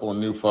a couple of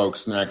new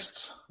folks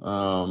next.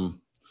 Mr.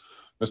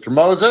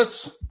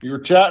 Moses, you were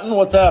chatting.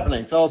 What's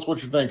happening? Tell us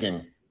what you're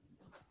thinking.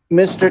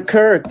 Mr.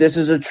 Kirk, this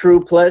is a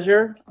true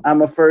pleasure.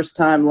 I'm a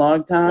first-time,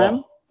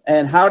 long-time.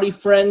 And howdy,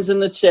 friends in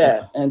the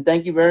chat. And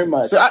thank you very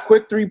much.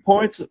 Quick 3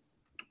 points.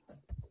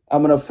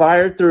 I'm going to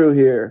fire through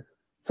here.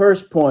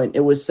 First point,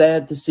 it was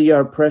sad to see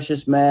our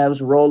precious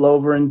Mavs roll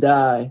over and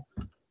die.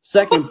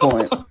 Second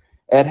point,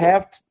 at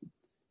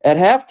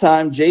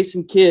halftime,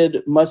 Jason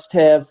Kidd must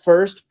have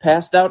first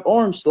passed out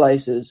orange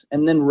slices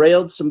and then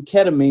railed some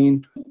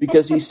ketamine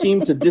because he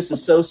seemed to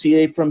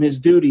disassociate from his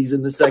duties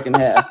in the second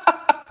half.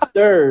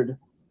 Third,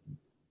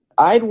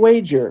 I'd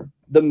wager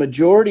the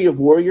majority of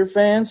Warrior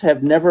fans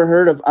have never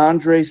heard of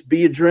Andres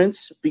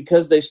Biedrins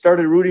because they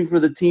started rooting for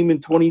the team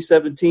in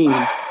 2017.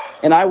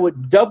 And I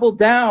would double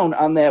down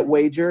on that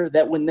wager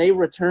that when they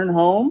return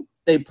home,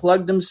 they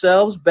plug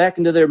themselves back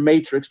into their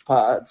Matrix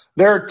pods.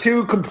 There are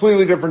two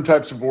completely different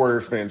types of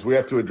Warriors fans. We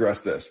have to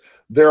address this.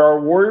 There are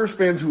Warriors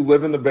fans who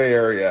live in the Bay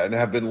Area and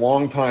have been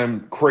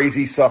longtime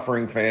crazy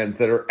suffering fans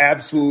that are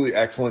absolutely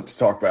excellent to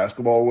talk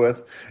basketball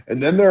with.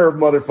 And then there are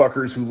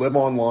motherfuckers who live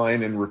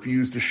online and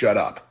refuse to shut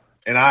up.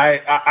 And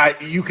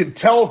you can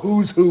tell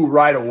who's who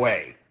right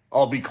away.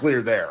 I'll be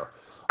clear there.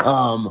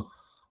 But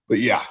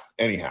yeah,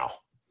 anyhow.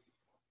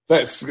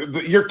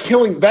 You're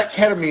killing that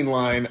ketamine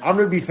line. I'm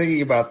going to be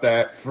thinking about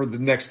that for the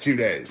next 2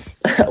 days.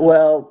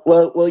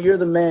 Well, you're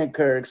the man,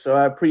 Kirk. So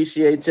I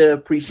appreciate you.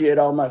 Appreciate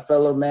all my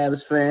fellow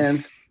Mavs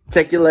fans.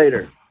 Check you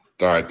later.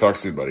 All right. Talk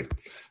soon, buddy.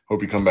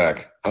 Hope you come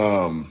back.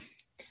 Man,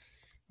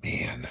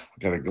 we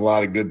got a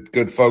lot of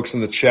good folks in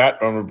the chat.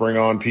 I'm going to bring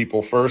on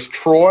people first.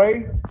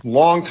 Troy,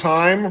 long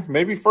time,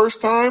 maybe first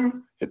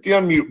time. Hit the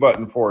unmute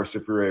button for us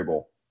if you're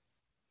able.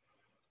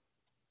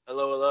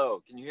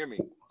 Hello. Can you hear me?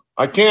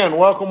 I can.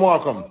 Welcome.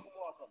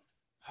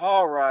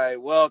 All right.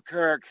 Well,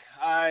 Kirk,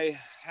 I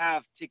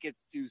have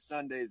tickets to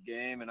Sunday's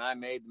game, and I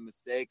made the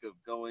mistake of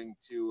going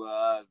to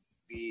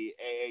the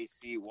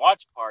AAC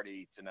watch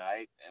party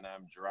tonight, and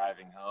I'm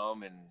driving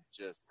home in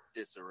just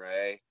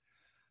disarray.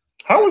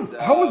 How was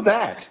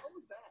that?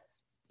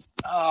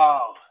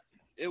 Oh,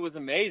 it was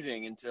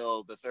amazing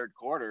until the third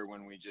quarter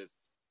when we just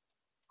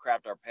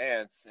crapped our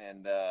pants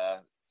and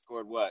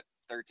scored,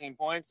 13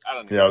 points? I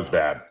don't know. Yeah, it was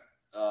bad.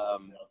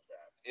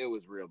 It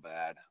was real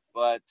bad.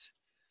 But,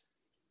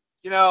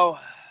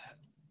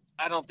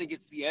 I don't think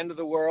it's the end of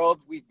the world.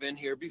 We've been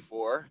here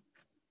before.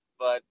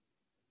 But,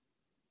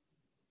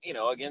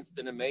 against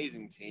an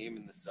amazing team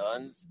in the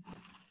Suns.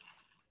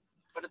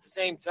 But at the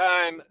same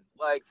time,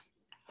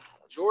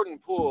 Jordan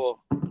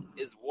Poole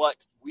is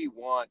what we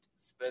want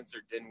Spencer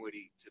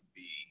Dinwiddie to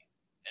be.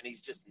 And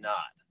he's just not.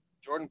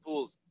 Jordan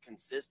Poole's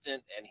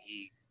consistent, and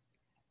he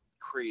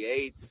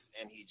creates,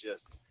 and he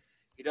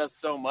does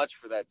so much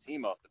for that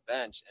team off the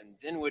bench. And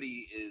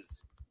Dinwiddie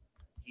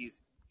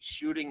he's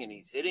shooting and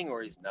he's hitting,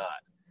 or he's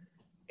not.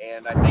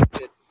 And I think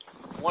that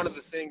one of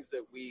the things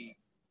that we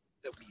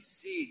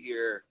see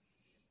here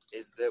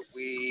is that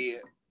we're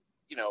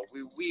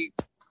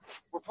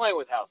playing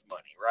with house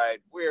money, right?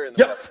 We're in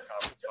the Western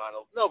Conference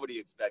Finals. Nobody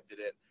expected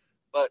it,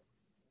 but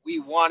we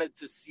wanted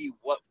to see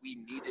what we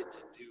needed to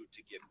do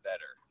to get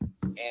better.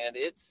 And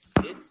it's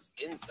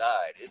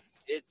inside.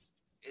 It's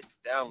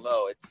down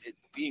low.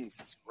 It's being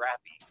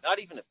scrappy. Not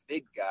even a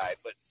big guy,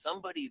 but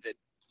somebody that,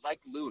 like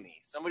Looney,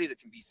 somebody that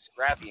can be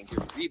scrappy and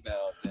get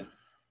rebounds and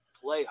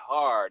play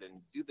hard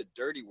and do the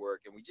dirty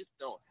work, and we just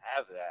don't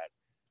have that.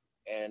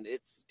 And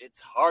it's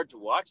hard to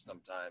watch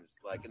sometimes.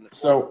 Like in the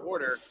fourth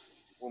quarter,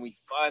 when we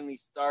finally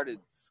started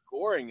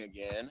scoring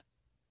again,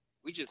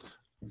 we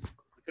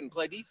couldn't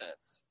play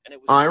defense, and it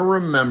was so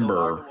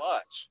hard to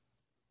watch.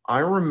 I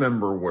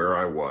remember where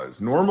I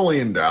was. Normally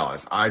in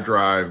Dallas, I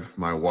drive.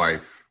 My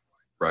wife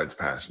rides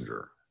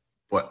passenger,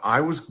 but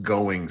I was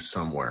going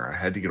somewhere. I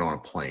had to get on a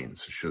plane,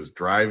 so she was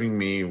driving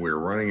me. We were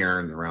running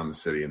errands around the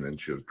city, and then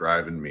she was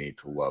driving me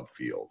to Love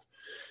Field.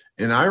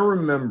 And I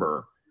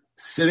remember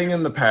sitting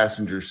in the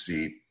passenger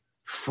seat,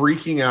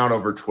 freaking out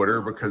over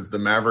Twitter because the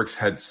Mavericks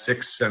had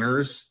 6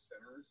 centers,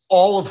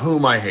 all of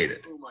whom I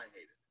hated.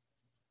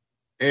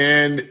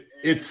 And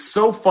it's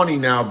so funny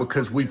now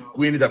because we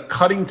ended up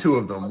cutting 2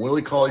 of them,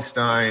 Willie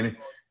Cauley-Stein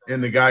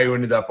and the guy who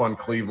ended up on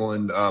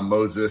Cleveland,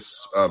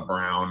 Moses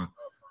Brown.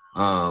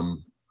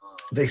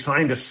 They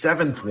signed a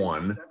 7th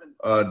one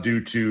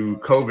due to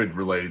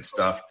COVID-related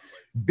stuff.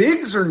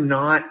 Bigs are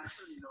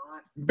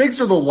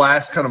the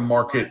last kind of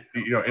market,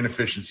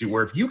 inefficiency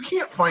where if you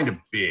can't find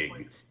a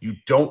big, you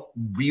don't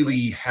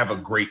really have a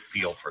great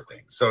feel for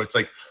things. So it's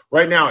like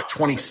right now at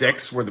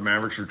 26, where the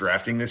Mavericks are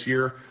drafting this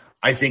year,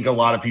 I think a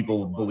lot of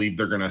people believe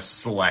they're going to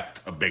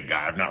select a big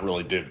guy. I've not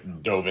really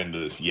dove into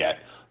this yet,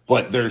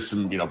 but there's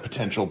some,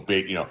 potential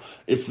big,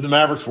 if the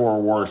Mavericks were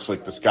worse,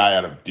 like this guy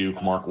out of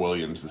Duke, Mark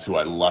Williams, is who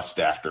I lust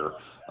after.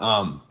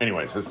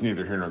 Anyways, that's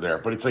neither here nor there,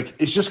 but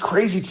it's just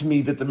crazy to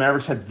me that the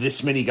Mavericks had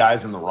this many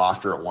guys in the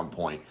roster at one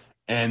point,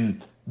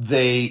 and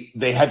they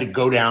had to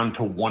go down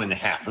to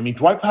 1.5. I mean,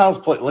 Dwight Powell's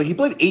he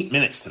played 8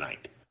 minutes tonight.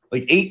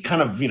 8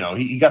 kind of,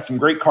 he got some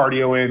great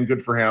cardio in.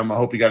 Good for him. I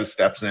hope he got his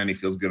steps in. He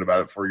feels good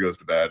about it before he goes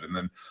to bed. And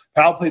then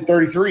Powell played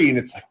 33, and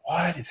it's like,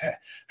 what is that?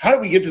 How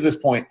did we get to this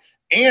point?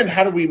 And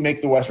how do we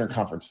make the Western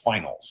Conference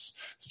Finals?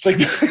 It's like,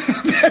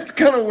 that's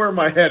kind of where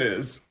my head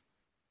is.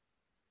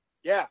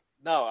 Yeah,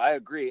 no, I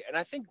agree. And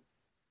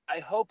I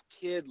hope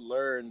Kidd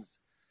learns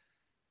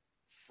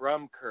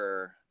from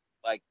Kerr,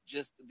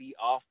 just the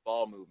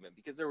off-ball movement,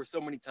 because there were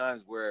so many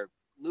times where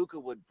Luka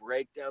would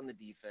break down the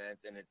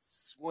defense and it'd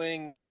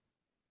swing.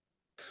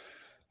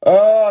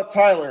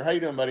 Tyler, how you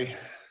doing, buddy?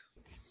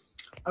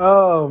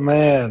 Oh,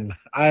 man,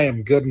 I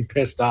am good and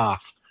pissed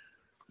off.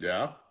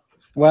 Yeah?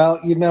 Well,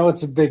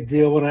 it's a big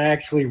deal when I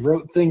actually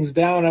wrote things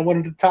down I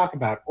wanted to talk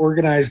about.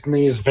 Organized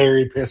me is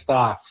very pissed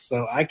off,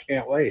 so I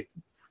can't wait.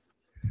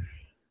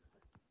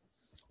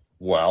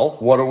 Well,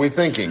 what are we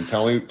thinking?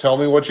 Tell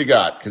me what you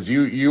got, because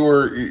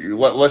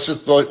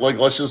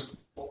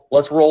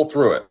let's roll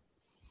through it.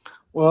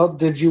 Well,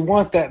 did you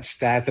want that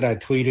stat that I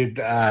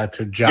tweeted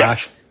to Josh?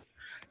 Yes.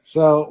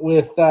 So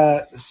with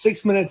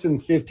 6 minutes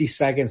and 50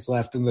 seconds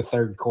left in the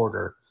third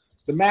quarter,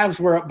 the Mavs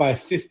were up by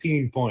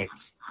 15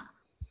 points.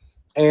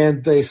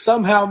 And they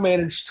somehow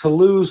managed to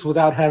lose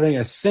without having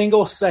a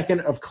single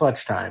second of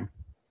clutch time.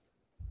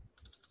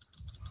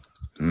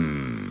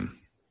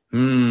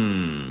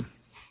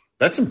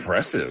 That's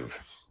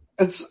impressive.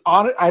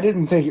 I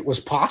didn't think it was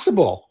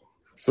possible.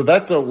 So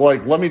that's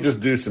let me just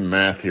do some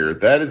math here.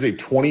 That is a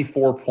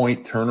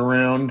 24-point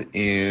turnaround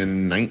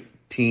in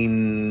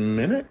 19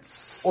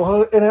 minutes.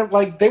 Well,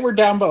 and they were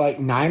down by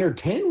 9 or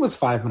 10 with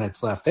 5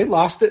 minutes left. They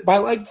lost it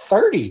by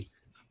 30.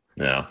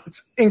 Yeah.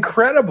 It's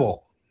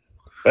incredible.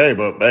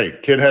 Hey,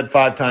 Kid had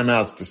 5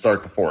 timeouts to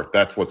start the fourth.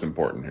 That's what's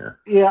important here.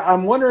 Yeah,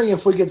 I'm wondering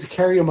if we get to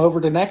carry him over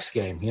to next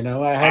game.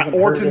 I haven't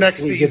or heard to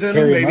next season.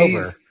 Maybe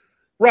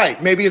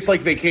right. Maybe it's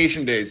like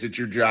vacation days at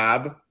your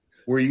job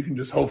where you can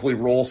just hopefully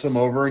roll some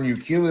over and you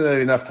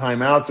accumulate enough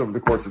timeouts over the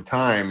course of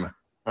time.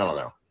 I don't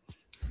know.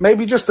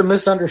 Maybe just a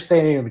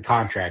misunderstanding of the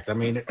contract. I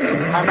mean,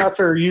 timeouts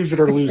are a use it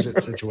or lose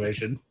it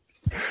situation.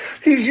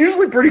 He's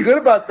usually pretty good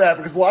about that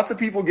because lots of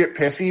people get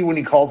pissy when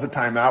he calls a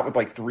timeout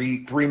with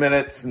 3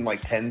 minutes and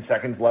 10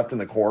 seconds left in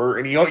the quarter.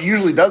 And he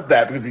usually does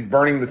that because he's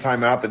burning the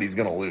timeout that he's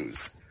going to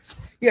lose.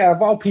 Yeah,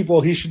 of all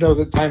people, he should know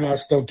that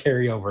timeouts don't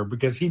carry over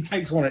because he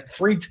takes one at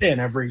 3:10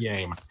 every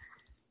game.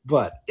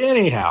 But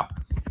anyhow,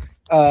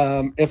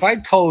 if I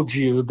told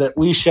you that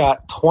we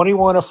shot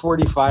 21 of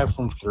 45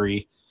 from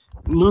three,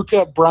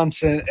 Luka,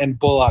 Brunson, and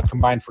Bullock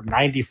combined for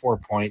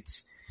 94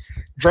 points,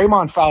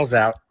 Draymond fouls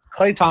out,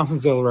 Klay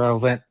Thompson's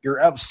irrelevant,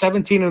 you're up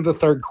 17 in the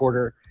third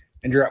quarter,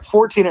 and you're up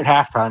 14 at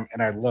halftime,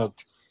 and I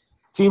looked.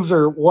 Teams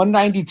are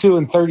 192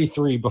 and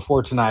 33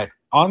 before tonight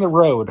on the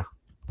road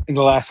in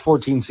the last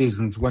 14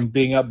 seasons when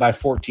being up by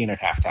 14 at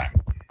halftime.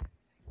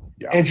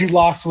 Yeah. And you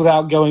lost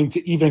without going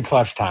to even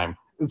clutch time.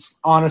 It's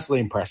honestly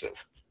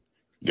impressive.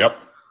 Yep.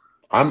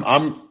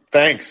 I'm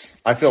thanks.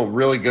 I feel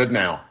really good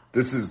now.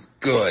 This is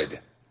good.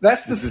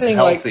 That's the thing. This is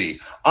healthy.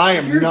 Like, I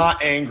am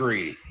not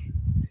angry.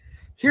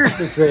 Here's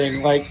the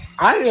thing. Like,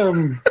 I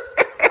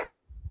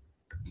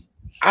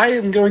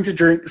am going to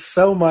drink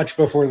so much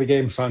before the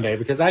game Sunday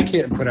because I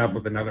can't put up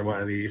with another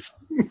one of these.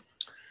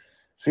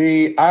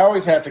 See, I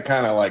always have to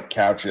kind of like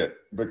couch it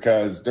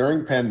because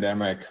during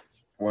pandemic,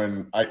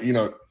 when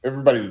for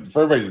everybody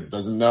that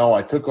doesn't know,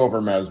 I took over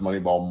Mavs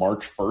Moneyball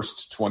March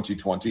 1st,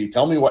 2020.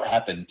 Tell me what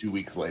happened 2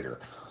 weeks later.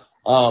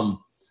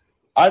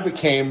 I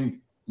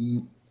became,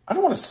 I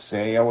don't want to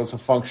say I was a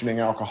functioning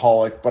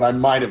alcoholic, but I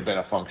might have been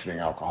a functioning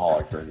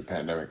alcoholic during the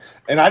pandemic.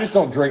 And I just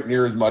don't drink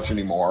near as much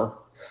anymore.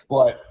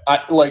 But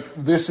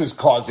this is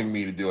causing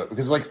me to do it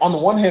because on the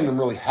one hand, I'm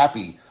really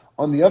happy.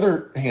 On the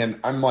other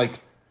hand, I'm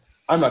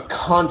a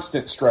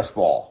constant stress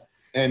ball.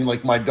 And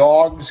my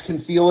dogs can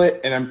feel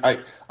it, and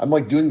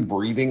I'm doing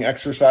breathing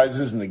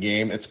exercises in the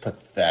game. It's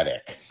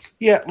pathetic.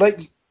 Yeah,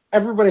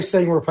 everybody's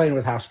saying we're playing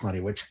with house money,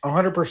 which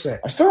 100%.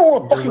 I still don't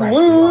want to fucking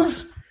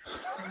lose.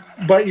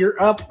 But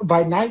you're up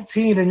by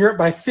 19, and you're up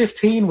by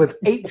 15 with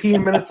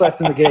 18 minutes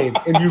left in the game,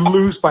 and you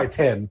lose by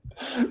 10.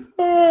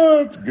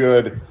 Oh, it's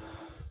good.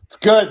 It's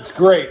good. It's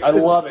great. I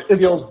love it. It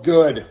feels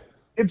good.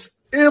 It's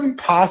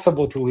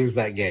impossible to lose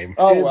that game.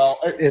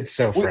 It's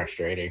so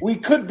frustrating. We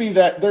could be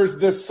that. There's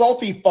this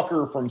salty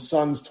fucker from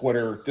Suns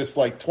Twitter, this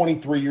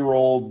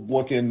 23-year-old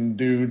looking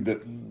dude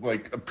that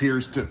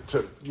appears to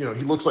he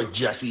looks like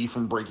Jesse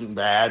from Breaking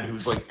Bad,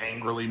 who's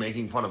angrily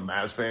making fun of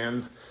Mavs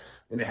fans,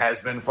 and it has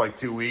been for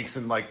 2 weeks,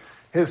 and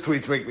his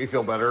tweets make me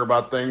feel better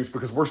about things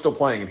because we're still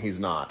playing and he's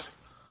not.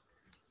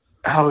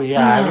 Oh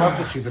yeah, I love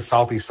to see the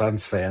salty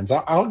Suns fans.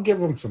 I'll give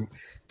them some.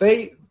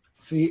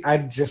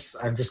 I'm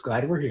just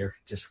glad we're here.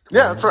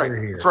 That's right.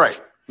 That's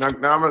right.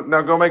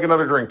 Now go make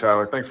another drink,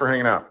 Tyler. Thanks for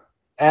hanging out.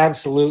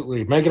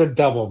 Absolutely. Make it a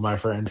double, my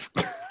friend.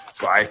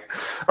 Bye.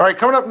 All right,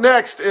 coming up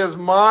next is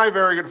my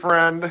very good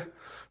friend,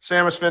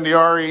 Sam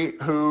Esfandiari,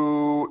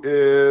 who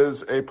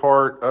is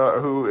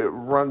who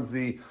runs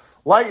the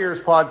Light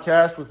Years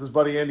podcast with his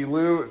buddy Andy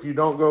Liu. If you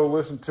don't go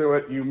listen to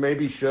it, you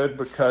maybe should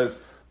because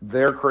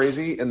they're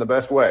crazy in the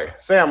best way.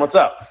 Sam, what's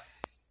up?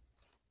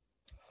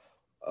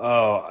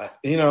 Oh,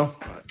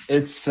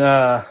 it's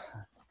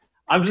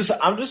I'm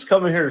just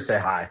coming here to say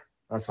hi.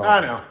 That's all. I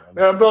know.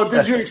 But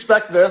did you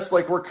expect this?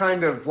 We're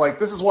kind of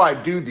this is why I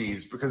do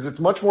these because it's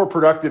much more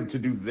productive to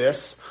do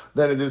this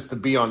than it is to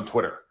be on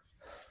Twitter.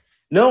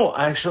 No,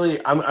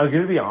 actually, I'm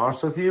going to be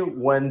honest with you.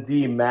 When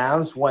the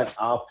Mavs went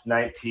up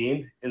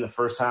 19 in the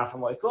first half,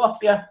 I'm like, oh,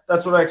 yeah,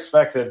 that's what I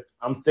expected.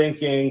 I'm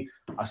thinking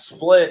a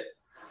split.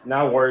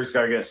 Now Warriors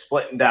got to get a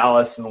split in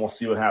Dallas, and we'll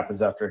see what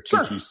happens after a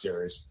 2-2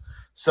 series.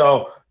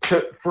 So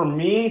for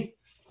me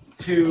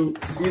to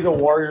see the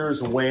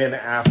Warriors win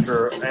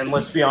after, and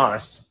let's be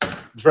honest,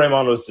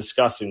 Draymond was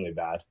disgustingly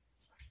bad.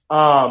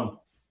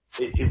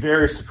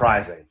 Very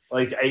surprising.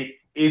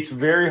 It's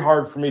very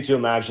hard for me to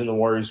imagine the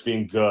Warriors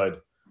being good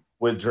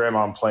with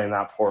Draymond playing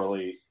that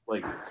poorly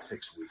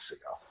 6 weeks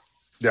ago.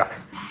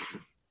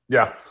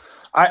 Yeah.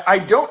 I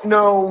don't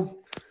know,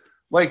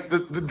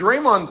 the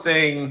Draymond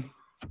thing,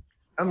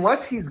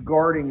 unless he's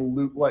guarding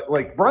Luke,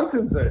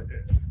 Brunson's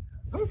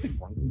I don't think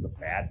Brunson's a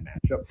bad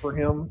matchup for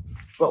him,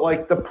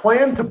 but the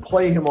plan to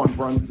play him on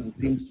Brunson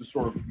seems to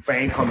sort of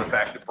bank on the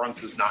fact that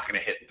Brunson's not going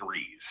to hit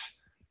threes,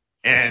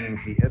 and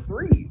he hit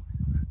threes.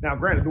 Now,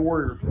 granted, the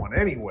Warriors won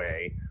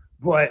anyway,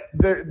 but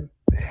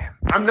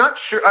I'm not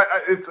sure.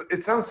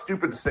 It sounds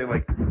stupid to say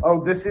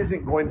this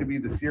isn't going to be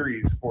the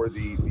series for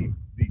the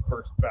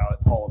first ballot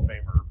Hall of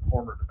Famer,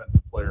 former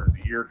Defensive Player of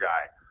the Year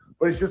guy,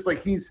 but it's just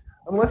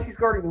unless he's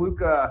guarding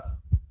Luka,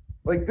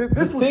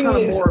 this was kind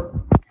of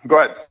more. Go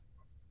ahead.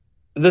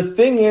 The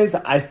thing is,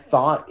 I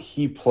thought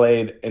he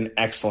played an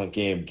excellent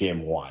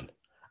game one.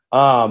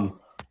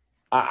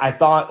 I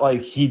thought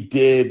he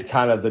did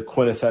kind of the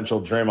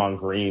quintessential Draymond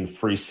Green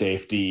free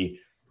safety.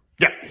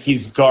 Yeah,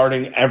 he's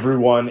guarding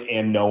everyone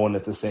and no one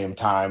at the same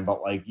time,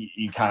 but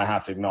you kind of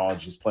have to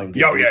acknowledge he's playing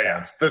good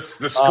defense. The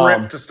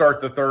script to start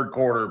the third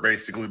quarter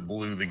basically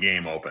blew the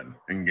game open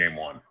in game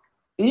one.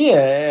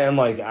 Yeah, and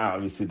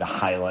obviously the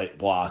highlight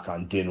block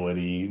on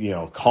Dinwiddie,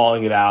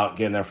 calling it out,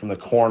 getting there from the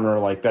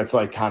corner, that's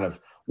kind of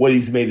what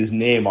he's made his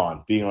name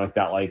on, being that,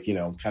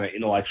 kind of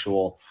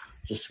intellectual,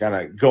 just kind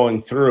of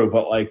going through.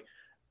 But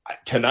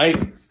tonight,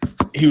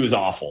 he was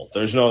awful.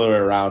 There's no other way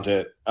around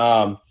it.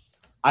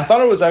 I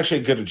thought it was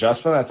actually a good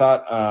adjustment. I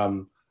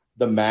thought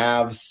the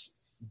Mavs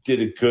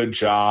did a good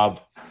job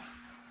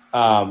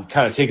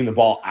kind of taking the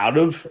ball out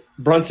of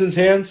Brunson's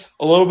hands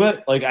a little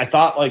bit. Like I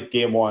thought, like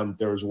game one,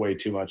 there was way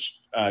too much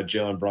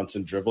Jalen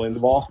Brunson dribbling the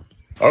ball.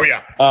 Oh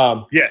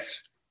yeah.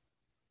 Yes.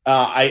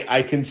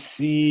 I can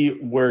see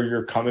where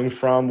you're coming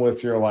from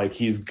with your like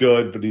he's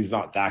good, but he's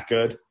not that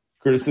good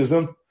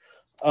criticism.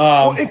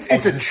 Well,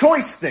 it's a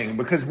choice thing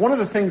because one of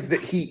the things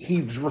that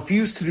he's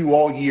refused to do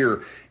all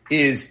year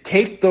is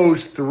take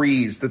those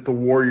threes that the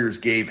Warriors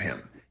gave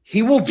him.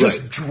 He will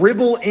just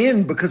dribble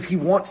in because he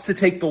wants to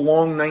take the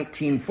long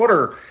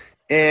 19-footer.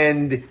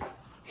 And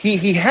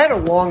he had a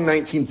long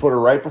 19-footer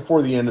right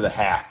before the end of the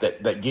half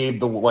that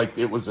gave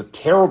it was a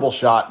terrible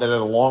shot that had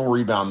a long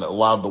rebound that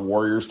allowed the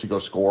Warriors to go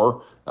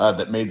score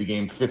that made the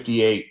game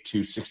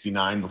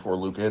 58-69 before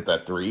Luka hit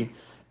that three.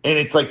 And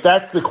it's like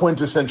that's the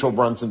quintessential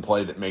Brunson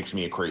play that makes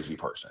me a crazy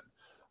person.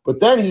 But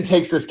then he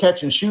takes this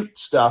catch and shoot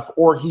stuff,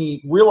 or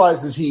he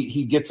realizes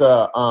he gets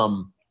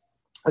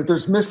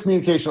there's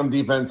miscommunication on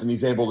defense and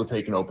he's able to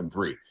take an open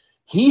three.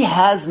 He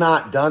has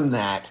not done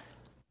that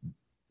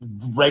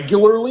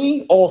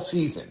regularly all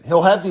season.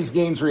 He'll have these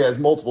games where he has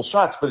multiple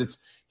shots, but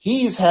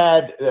he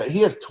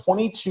has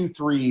 22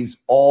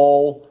 threes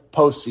all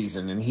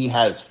postseason and he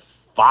has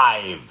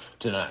 5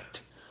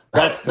 tonight.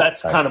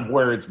 That's kind of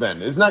where it's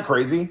been. Isn't that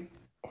crazy?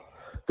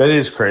 That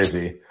is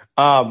crazy.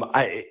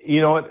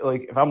 You know what?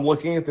 Like, if I'm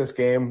looking at this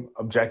game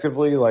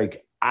objectively,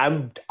 like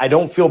I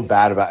don't feel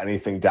bad about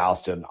anything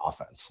Dallas did in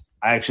offense.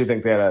 I actually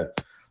think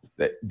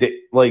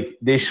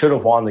they should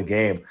have won the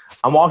game.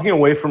 I'm walking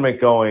away from it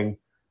going,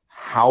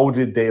 how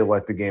did they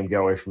let the game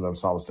get away from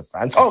themselves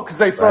defensively? Oh, because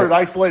they started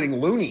isolating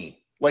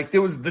Looney. Like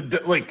there was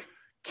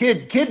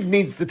Kid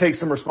needs to take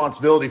some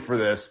responsibility for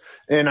this.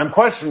 And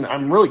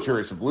I'm really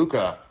curious if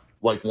Luka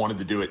wanted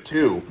to do it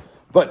too.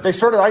 But they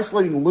started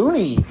isolating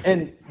Looney,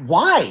 and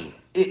why?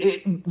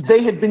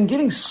 They had been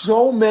getting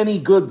so many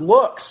good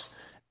looks.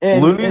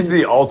 And Looney's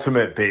the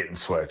ultimate bait and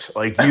switch.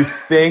 Like you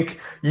think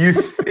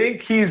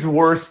he's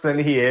worse than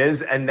he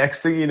is, and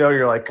next thing you know,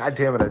 you're like, God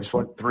damn it, I just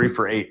went 3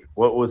 for 8.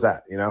 What was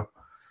that? You know?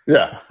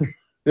 Yeah.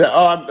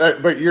 Yeah.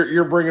 But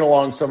you're bringing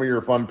along some of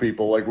your fun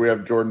people. Like we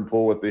have Jordan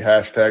Poole with the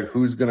hashtag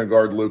Who's Gonna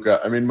Guard Luka.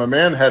 I mean, my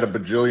man had a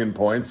bajillion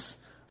points.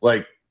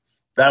 Like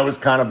that was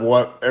kind of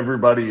what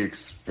everybody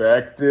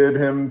expected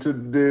him to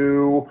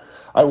do.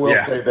 I will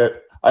say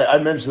that I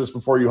mentioned this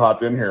before you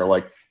hopped in here.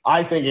 Like,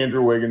 I think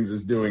Andrew Wiggins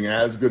is doing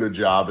as good a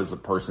job as a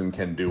person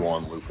can do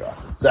on Luka.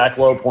 Zach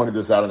Lowe pointed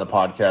this out in the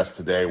podcast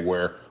today,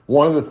 where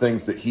one of the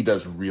things that he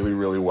does really,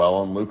 really well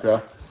on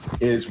Luka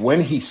is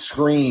when he's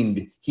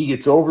screened, he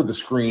gets over the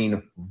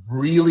screen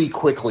really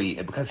quickly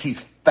because he's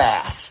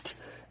fast.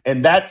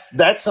 And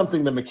that's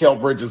something that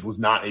Mikal Bridges was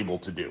not able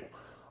to do.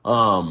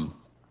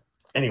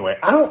 Anyway,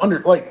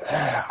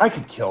 I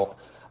could kill.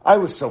 I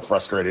was so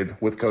frustrated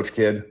with Coach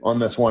Kidd on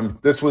this one.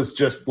 This was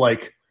just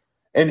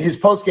and his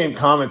post-game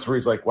comments where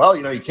he's like, well,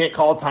 you can't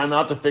call a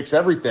timeout to fix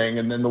everything.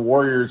 And then the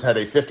Warriors had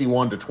a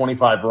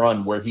 51-25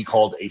 run where he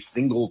called a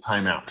single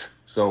timeout.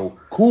 So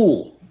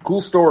cool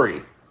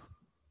story.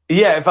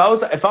 Yeah, if I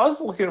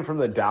was looking from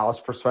the Dallas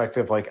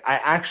perspective,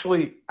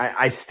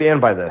 I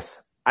stand by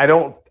this. I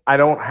don't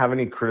have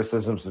any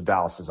criticisms of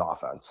Dallas's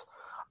offense.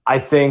 I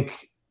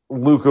think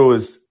Luka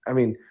was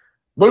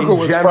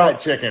fried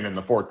chicken in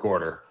the fourth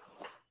quarter.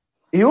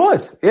 He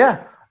was,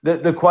 yeah.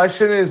 The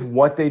question is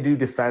what they do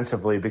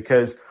defensively,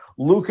 because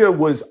Luka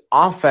was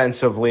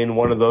offensively in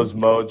one of those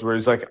modes where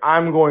he's like,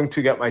 I'm going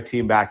to get my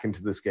team back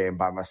into this game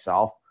by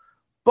myself.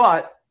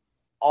 But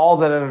all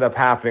that ended up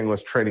happening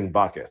was trading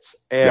buckets.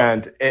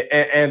 And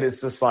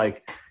it's just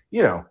like,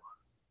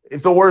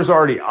 if the Warriors are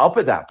already up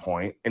at that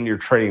point and you're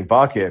trading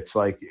buckets,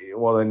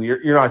 then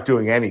you're not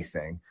doing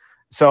anything.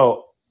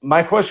 So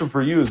my question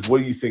for you is, what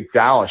do you think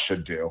Dallas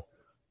should do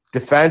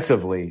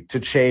defensively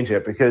to change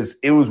it? Because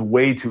it was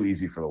way too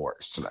easy for the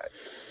Warriors tonight.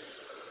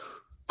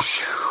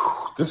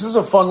 This is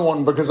a fun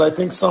one because I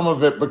think some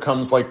of it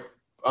becomes I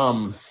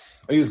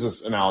use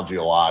this analogy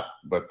a lot,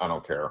 but I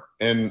don't care.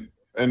 And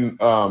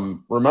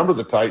remember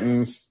the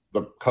Titans,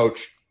 the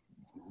coach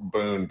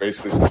Boone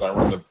basically says,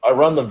 I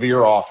run the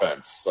veer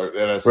offense. So it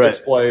has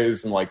 6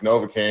 plays and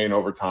Novocaine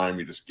over time,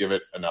 you just give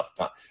it enough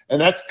time. And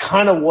that's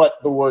kind of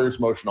what the Warriors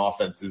motion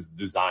offense is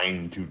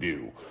designed to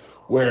do,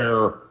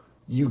 where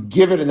you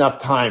give it enough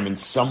time and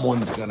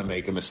someone's going to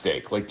make a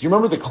mistake. Do you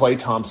remember the Klay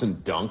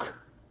Thompson dunk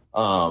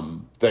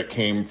that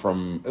came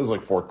from, it was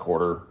fourth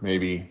quarter,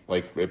 maybe,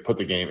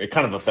 it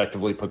kind of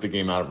effectively put the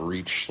game out of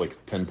reach,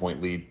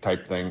 10-point lead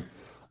type thing.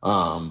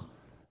 Dorian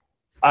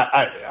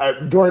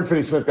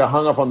Finney-Smith got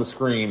hung up on the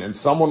screen and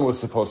someone was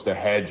supposed to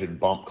hedge and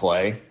bump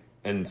Klay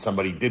and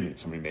somebody didn't.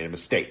 Somebody made a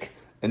mistake.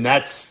 And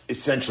that's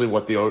essentially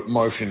what the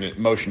motion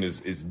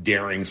is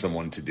daring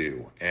someone to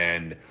do.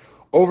 And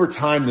over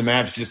time, the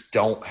Mavs just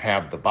don't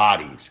have the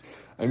bodies.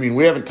 I mean,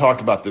 we haven't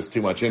talked about this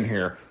too much in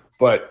here,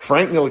 but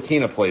Frank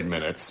Ntilikina played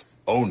minutes.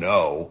 Oh,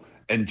 no.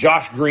 And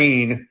Josh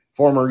Green,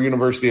 former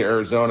University of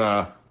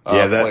Arizona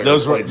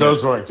those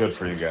weren't good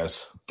for you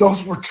guys.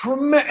 Those were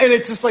tremendous. And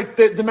it's just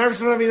the Mavericks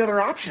don't have any other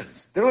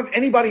options. They don't have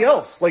anybody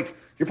else.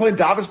 You're playing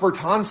Davis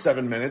Bertans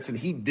 7 minutes, and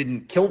he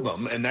didn't kill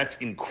them, and that's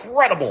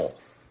incredible.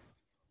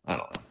 I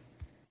don't know.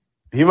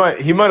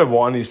 He might have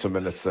won you some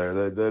minutes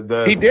there.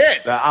 He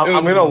did.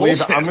 I'm gonna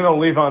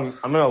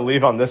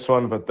leave on this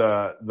one, but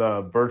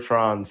the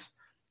Bertrand's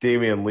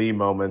Damian Lee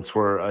moments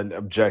were an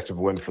objective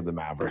win for the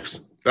Mavericks.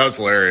 That was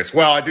hilarious.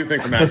 Well, I do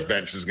think the Mavs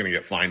bench is going to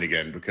get fined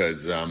again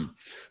because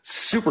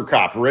Super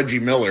Cop Reggie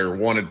Miller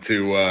wanted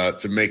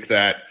to make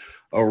that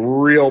a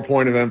real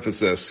point of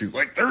emphasis. He's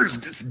like,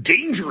 it's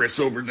dangerous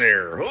over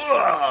there.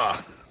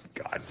 Ugh.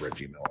 God,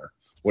 Reggie Miller.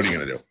 What are you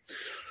going to do?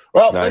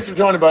 Well, Thanks for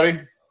joining, buddy.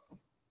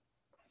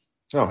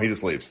 No, he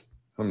just leaves.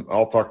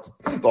 I'll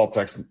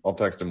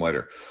text him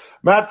later.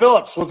 Matt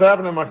Phillips, what's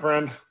happening, my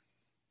friend?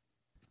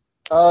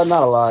 Not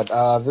a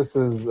lot. This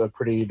is a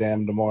pretty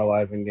damn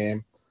demoralizing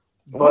game.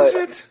 Was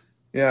it?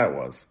 Yeah, it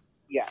was.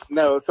 Yeah,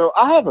 no. So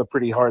I have a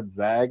pretty hard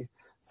zag.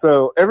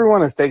 So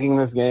everyone is taking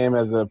this game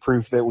as a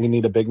proof that we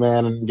need a big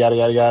man and yada,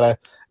 yada, yada.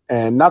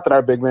 And not that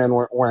our big men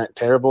weren't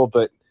terrible,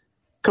 but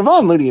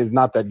Kevon Looney is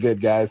not that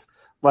good, guys.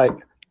 Like,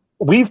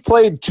 we've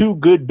played two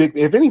good big –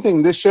 if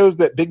anything, this shows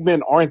that big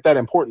men aren't that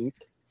important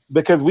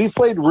because we've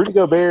played Rudy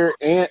Gobert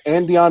and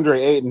DeAndre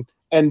Ayton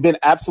and been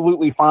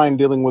absolutely fine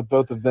dealing with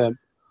both of them.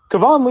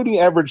 Kevon Looney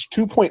averaged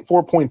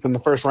 2.4 points in the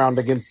first round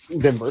against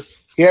Denver.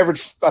 He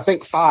averaged, I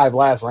think, 5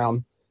 last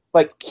round.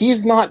 Like,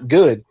 he's not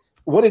good.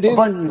 What it is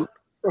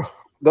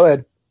go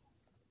ahead.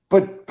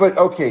 But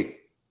okay,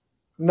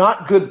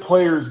 not good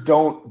players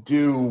don't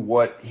do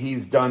what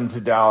he's done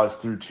to Dallas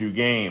through 2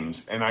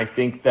 games. And I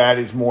think that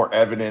is more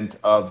evident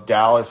of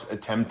Dallas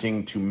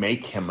attempting to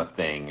make him a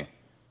thing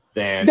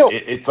than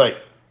it's like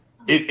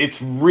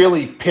it's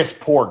really piss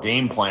poor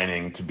game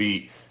planning to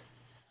be.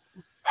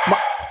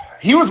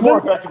 He was more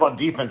effective on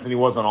defense than he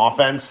was on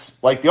offense.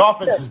 Like, the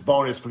offense is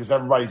bonus because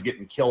everybody's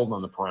getting killed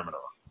on the perimeter.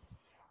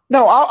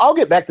 No, I'll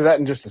get back to that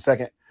in just a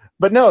second.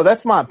 But no,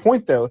 that's my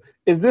point, though,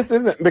 is this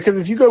isn't – because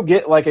if you go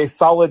get, like, a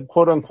solid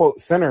quote-unquote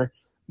center,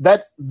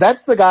 that's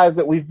the guys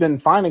that we've been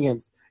fine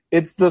against.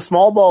 It's the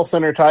small ball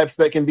center types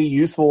that can be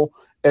useful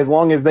as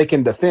long as they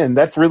can defend.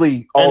 That's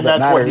really all that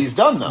matters. And that's what he's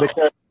done, though.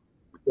 Because,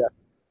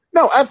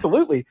 no,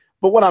 absolutely.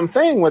 But what I'm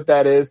saying with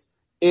that is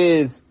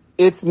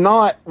it's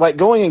not like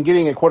going and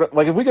getting a quarter.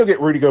 Like, if we go get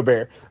Rudy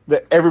Gobert,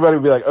 that everybody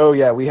would be like, oh,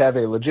 yeah, we have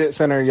a legit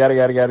center, yada,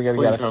 yada, yada, yada,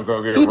 Please yada. don't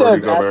go get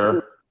Rudy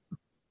Gobert.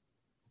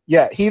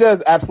 Yeah, he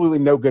does absolutely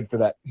no good for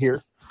that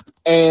here.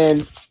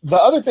 And the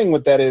other thing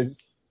with that is,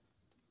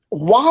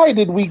 why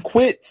did we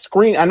quit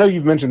screen? I know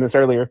you've mentioned this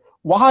earlier.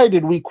 Why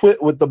did we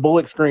quit with the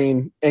bullet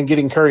screen and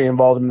getting Curry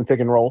involved in the pick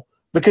and roll?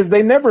 Because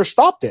they never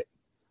stopped it.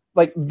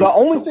 Like, the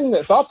only thing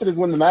that stopped it is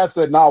when the Mavs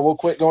said, nah, we'll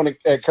quit going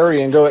at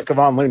Curry and go at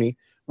Kevon Looney,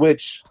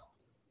 which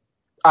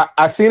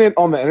I've seen it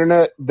on the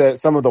internet that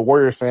some of the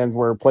Warriors fans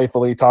were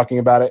playfully talking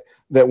about it,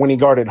 that when he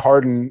guarded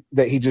Harden,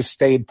 that he just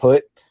stayed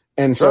put.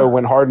 And so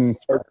when Harden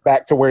started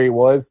back to where he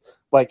was,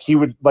 like, he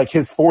would, like,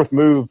 his fourth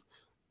move,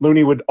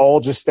 Looney would all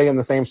just stay in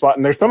the same spot.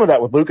 And there's some of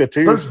that with Luka,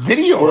 too. There's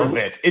video of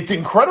it. It's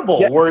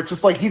incredible where it's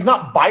just like he's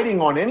not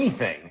biting on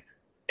anything.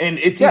 And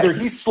it's either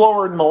he's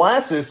slower than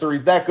molasses or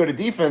he's that good at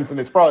defense, and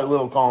it's probably a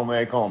little column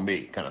A, column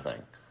B kind of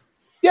thing.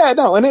 Yeah,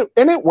 no, and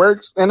it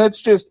works. And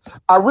it's just,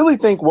 I really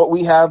think what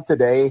we have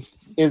today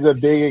is a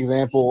big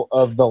example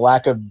of the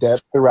lack of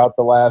depth throughout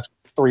the last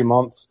 3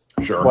 months.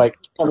 Sure. Like,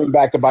 coming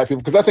back to bite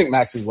people, because I think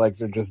Maxi's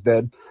legs are just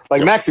dead.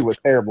 Like, Maxi was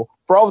terrible.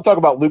 For all the talk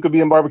about Luka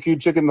being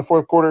barbecued chicken in the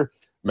fourth quarter,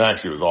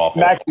 Maxi was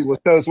awful. Maxi was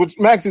toast, which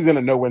Maxi's in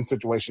a no-win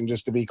situation,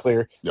 just to be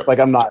clear. Yep. Like,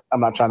 I'm not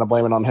trying to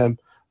blame it on him.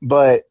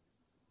 But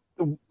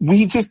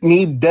we just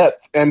need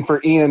depth. And for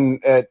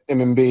Ian at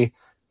MMB,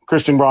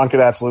 Christian Braun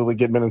could absolutely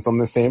get minutes on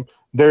this team.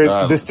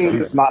 This team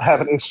does not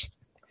have an issue.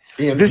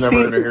 Ian's never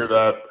going to hear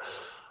that.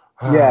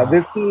 Yeah,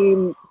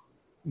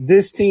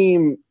 this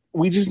team,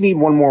 we just need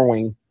one more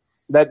wing.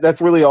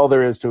 That's really all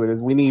there is to it,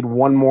 is we need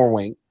one more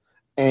wing.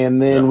 And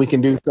then we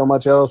can do so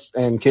much else,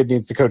 and Kid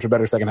needs to coach a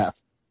better second half.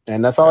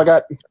 And that's all I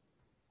got.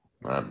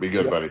 All right, be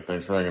good, buddy.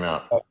 Thanks for hanging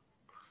out.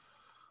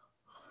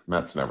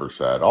 Matt's never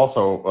sad.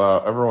 Also,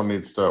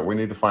 we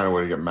need to find a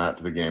way to get Matt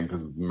to the game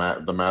because the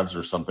Mavs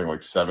are something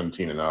like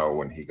 17-0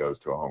 when he goes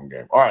to a home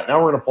game. All right, now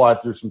we're going to fly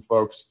through some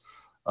folks.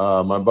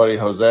 My buddy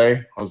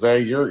Jose. Jose,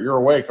 you're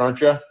awake,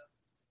 aren't you?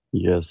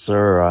 Yes,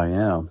 sir, I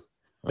am.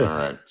 All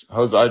right.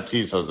 I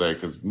tease Jose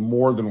because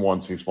more than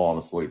once he's fallen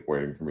asleep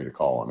waiting for me to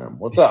call on him.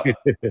 What's up?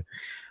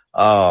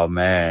 Oh,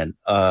 man.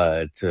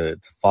 To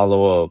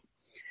follow up,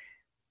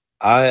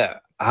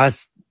 I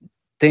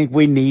think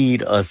we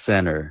need a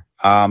center.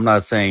 I'm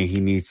not saying he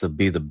needs to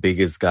be the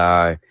biggest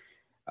guy.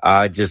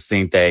 I just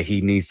think that he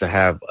needs to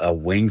have a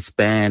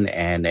wingspan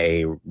and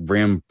a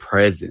rim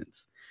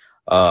presence,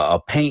 a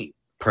paint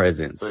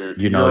presence. So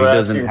he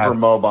doesn't have for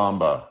Mo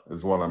Bamba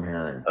is what I'm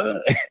hearing.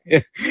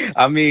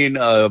 I mean,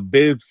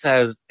 Bibbs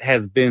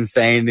has been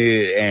saying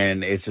it,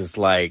 and it's just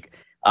like,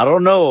 I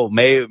don't know.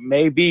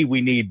 Maybe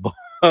we need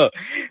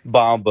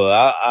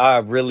Bamba. I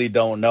really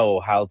don't know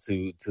how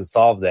to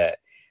solve that.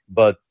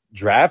 But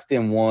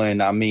drafting one,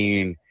 I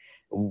mean,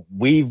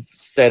 we've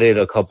said it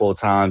a couple of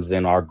times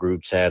in our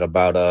group chat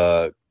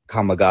about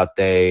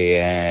Kamagate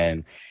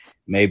and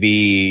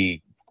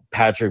maybe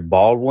Patrick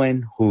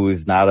Baldwin, who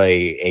is not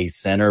a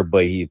center,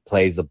 but he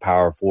plays a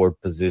power forward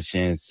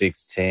position,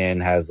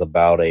 6'10", has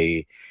about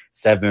a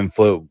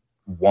 7'1"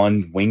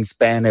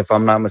 wingspan, if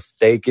I'm not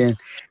mistaken.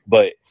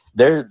 But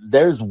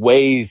there's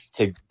ways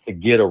to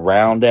get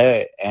around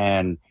that,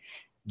 and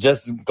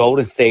just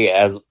Golden State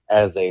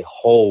as a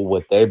whole,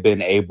 what they've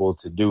been able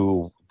to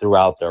do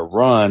throughout their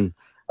run,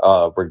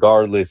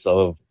 regardless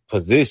of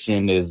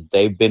position, is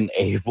they've been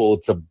able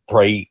to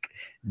break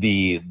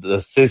the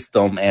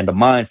system and the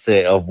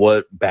mindset of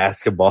what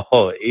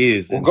basketball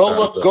is. Well,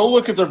 go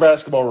look at their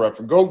basketball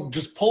reference. Go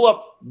just pull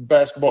up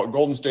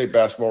Golden State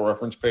basketball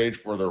reference page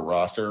for their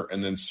roster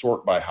and then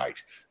sort by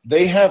height.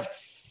 They have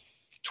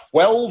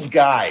 12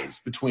 guys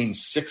between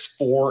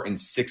 6'4" and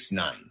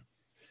 6'9".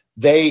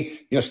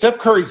 Steph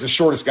Curry's the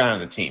shortest guy on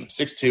the team,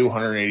 6'2",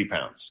 180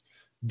 pounds.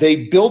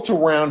 They built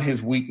around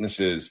his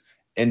weaknesses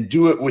and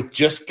do it with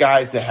just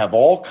guys that have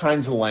all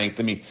kinds of length.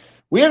 I mean,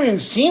 we haven't even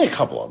seen a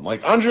couple of them.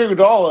 Like Andre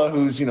Iguodala,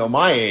 who's,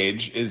 my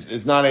age,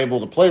 is not able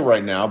to play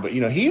right now, but,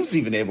 he was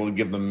even able to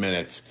give them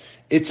minutes.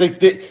 It's like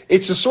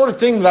it's the sort of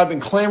thing that I've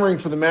been clamoring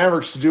for the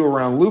Mavericks to do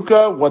around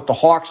Luka, what the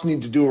Hawks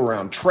need to do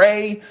around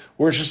Trey,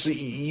 where it's just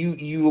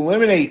you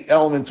eliminate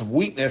elements of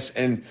weakness,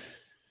 and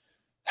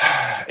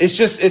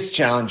it's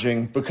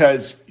challenging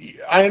because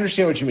I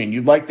understand what you mean.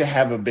 You'd like to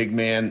have a big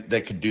man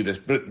that could do this,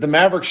 but the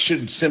Mavericks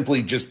should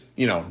simply just,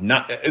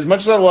 not as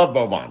much as I love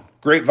Boban,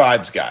 great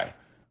vibes guy.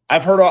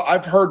 I've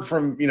heard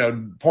from,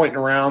 pointing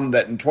around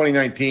that in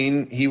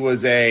 2019 he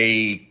was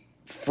a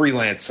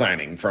freelance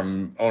signing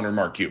from owner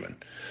Mark Cuban.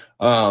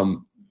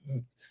 The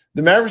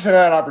Mavericks have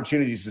had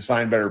opportunities to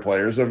sign better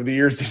players over the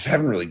years. They just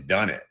haven't really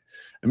done it.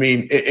 I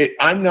mean,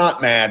 I'm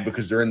not mad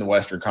because they're in the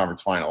Western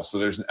Conference Finals. So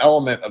there's an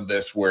element of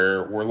this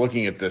where we're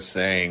looking at this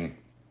saying,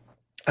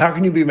 how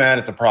can you be mad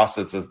at the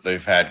process that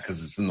they've had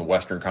because it's in the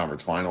Western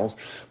Conference Finals?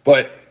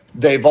 But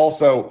they've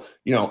also,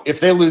 if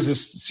they lose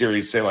this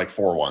series, say like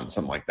 4-1,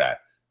 something like that,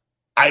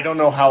 I don't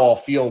know how I'll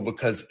feel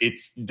because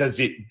does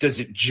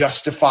it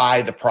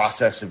justify the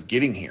process of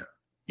getting here,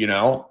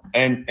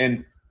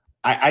 And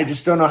I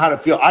just don't know how to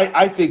feel.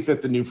 I think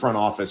that the new front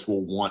office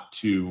will want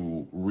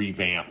to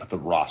revamp the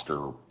roster,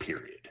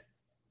 period.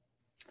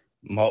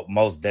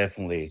 Most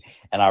definitely.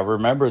 And I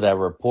remember that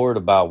report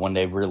about when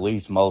they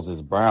released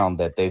Moses Brown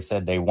that they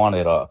said they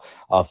wanted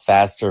a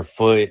faster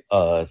foot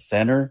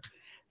center.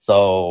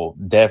 So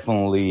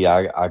definitely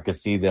I could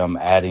see them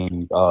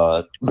adding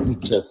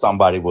just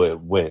somebody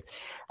with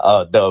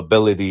the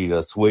ability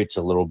to switch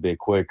a little bit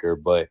quicker.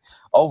 But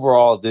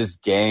overall, this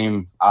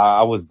game,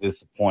 I was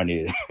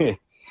disappointed.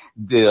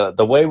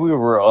 The way we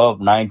were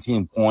up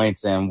 19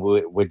 points and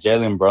with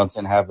Jalen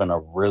Brunson having a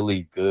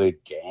really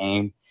good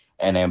game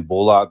and then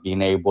Bullock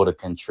being able to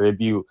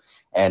contribute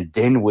and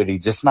Dinwiddie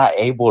just not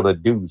able to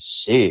do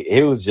shit.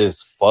 It was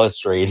just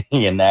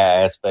frustrating in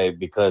that aspect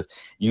because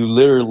you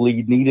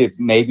literally needed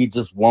maybe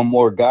just one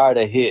more guy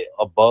to hit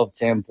above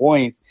 10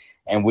 points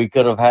and we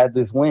could have had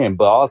this win.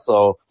 But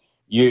also,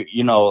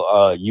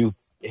 you've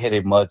hit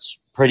it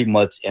pretty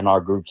much in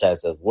our group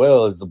chats as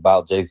well, is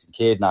about Jason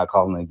Kidd not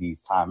calling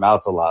these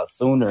timeouts a lot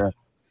sooner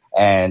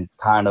and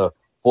kind of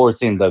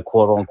forcing the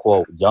quote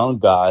unquote young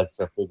guys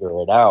to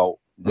figure it out,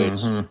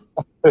 which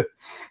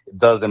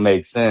doesn't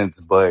make sense.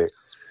 But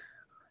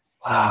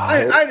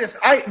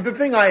the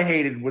thing I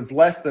hated was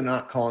less the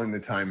not calling the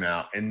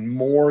timeout and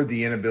more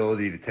the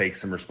inability to take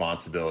some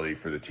responsibility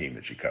for the team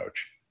that you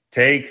coach.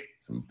 Take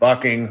some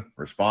fucking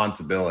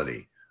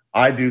responsibility.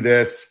 I do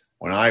this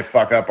when I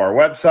fuck up our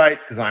website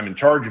because I'm in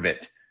charge of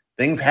it.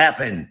 Things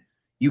happen.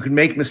 You can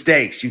make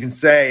mistakes. You can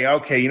say,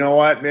 okay, you know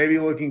what? Maybe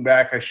looking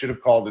back, I should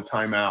have called a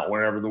timeout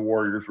whenever the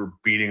Warriors were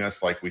beating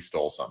us like we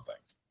stole something.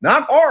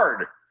 Not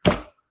hard.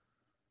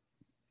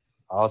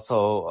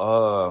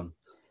 Also,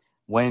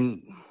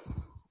 when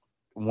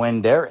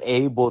they're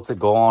able to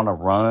go on a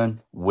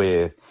run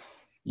with,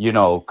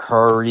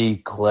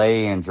 Curry,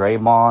 Clay, and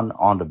Draymond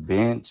on the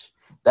bench,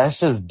 that's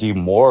just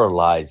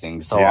demoralizing.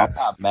 So yes.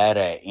 I'm not mad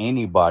at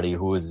anybody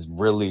who is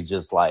really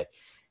just like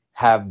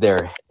have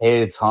their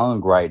heads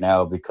hung right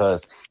now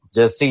because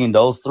just seeing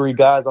those three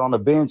guys on the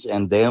bench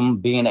and them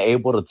being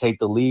able to take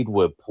the lead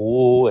with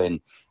Poole and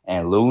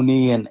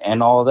Looney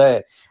and all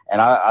that.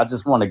 And I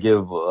just want to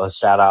give a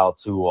shout out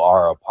to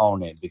our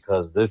opponent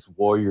because this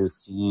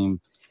Warriors team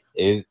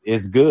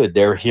is good.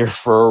 They're here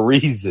for a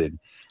reason.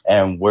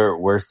 And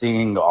we're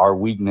seeing our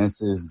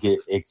weaknesses get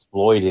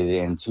exploited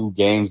in 2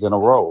 games in a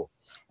row.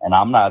 And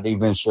I'm not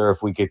even sure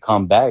if we could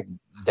come back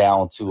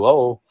down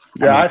 2-0.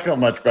 Yeah, I feel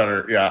much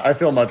better. Yeah, I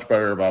feel much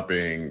better about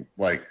being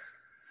like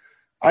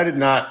I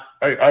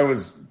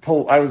was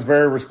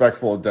very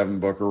respectful of Devin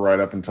Booker right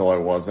up until I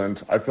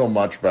wasn't. I feel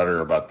much better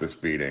about this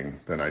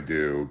beating than I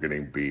do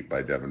getting beat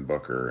by Devin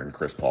Booker and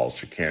Chris Paul's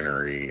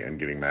chicanery and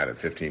getting mad at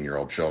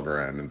 15-year-old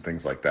children and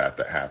things like that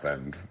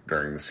happened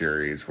during the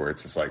series where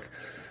it's just like,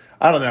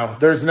 I don't know.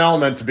 There's an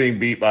element to being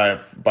beat by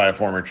a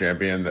former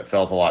champion that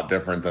felt a lot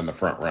different than the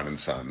front running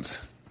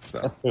Suns.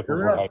 So here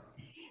we are.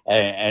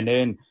 And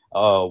then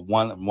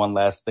one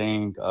last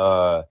thing,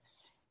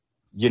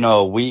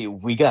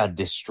 we got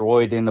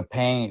destroyed in the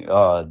paint.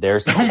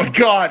 There's Oh my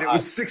God, it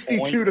was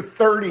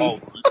 62-30. Oh,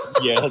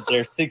 yeah,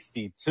 they're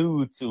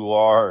 62 to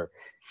our.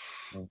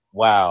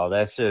 Wow,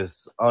 that's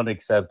just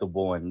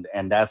unacceptable,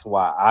 and that's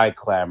why I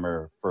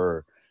clamor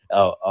for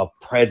a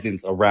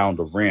presence around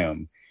the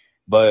rim.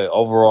 But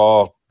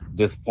overall,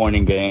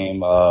 disappointing game.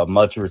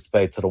 Much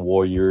respect to the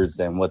Warriors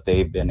and what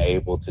they've been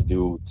able to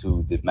do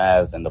to the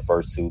Mavs in the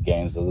first 2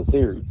 games of the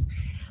series.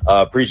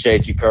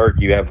 Appreciate you,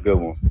 Kirk. You have a good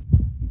one.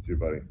 You too,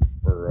 buddy.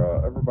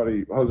 For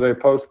everybody, Jose,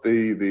 post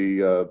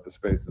the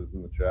spaces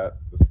in the chat.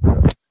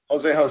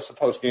 Jose hosts the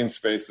post game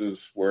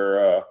spaces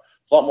where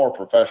it's a lot more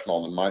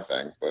professional than my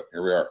thing, but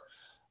here we are.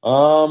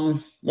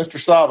 Mr.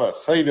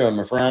 Savas, how you doing,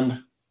 my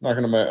friend? Not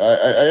gonna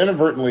I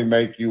inadvertently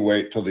make you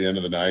wait till the end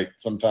of the night.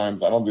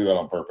 Sometimes I don't do that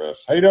on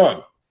purpose. How you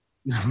doing?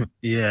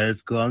 Yeah,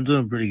 it's cool. I'm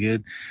doing pretty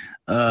good.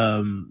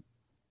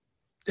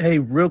 Hey,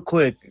 real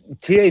quick,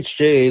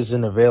 THJ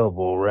isn't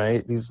available,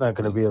 right? He's not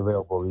going to be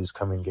available these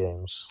coming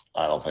games.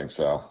 I don't think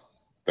so.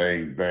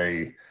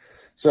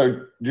 So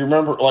do you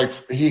remember,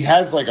 like, he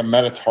has like a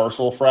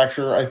metatarsal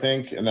fracture, I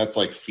think, and that's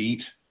like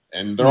feet,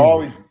 and they're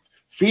always,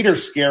 feet are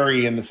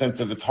scary in the sense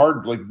of it's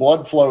hard, like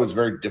blood flow is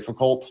very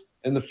difficult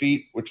in the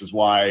feet, which is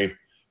why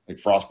like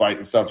frostbite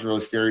and stuff is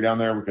really scary down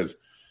there, because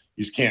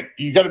you just can't,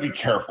 you got to be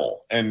careful.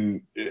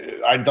 And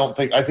I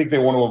think they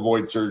want to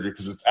avoid surgery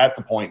because it's at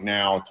the point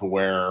now to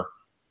where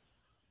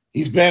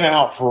he's been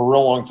out for a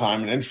real long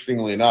time. And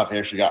interestingly enough, he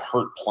actually got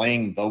hurt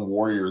playing the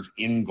Warriors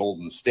in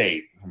Golden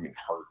State. I mean,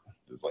 hurt.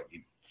 It was like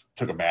he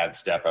took a bad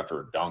step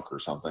after a dunk or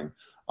something.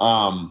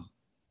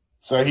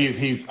 So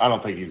he's I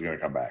don't think he's going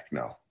to come back.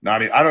 No, I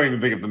don't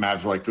even think if the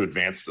Mavs were like to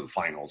advance to the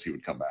finals, he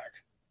would come back.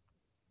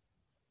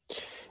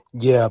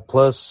 Yeah,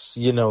 plus,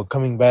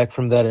 coming back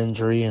from that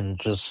injury and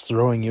just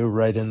throwing you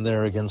right in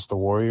there against the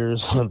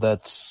Warriors,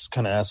 that's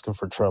kind of asking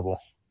for trouble.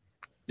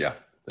 Yeah,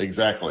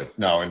 exactly.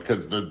 No, and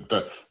because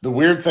the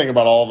weird thing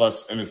about all of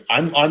us, and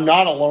I'm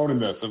not alone in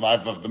this, if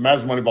the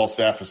Mavs Moneyball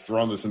staff has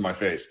thrown this in my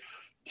face,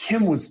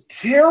 Tim was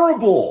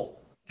terrible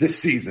this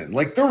season.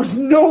 Like he didn't,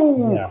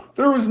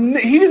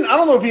 I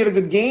don't know if he had a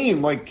good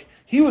game. Like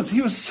he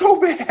was so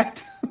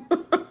bad.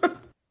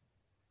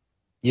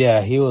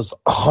 Yeah, he was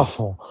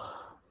awful.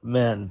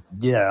 Man,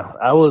 yeah,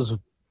 I was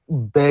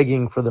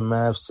begging for the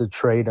Mavs to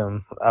trade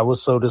him. I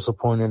was so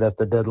disappointed at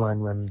the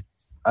deadline when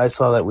I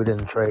saw that we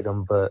didn't trade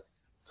him, but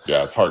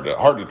yeah, it's hard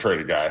to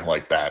trade a guy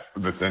like that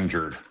that's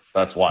injured.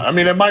 That's why. I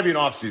mean, it might be an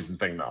off-season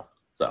thing though.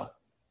 So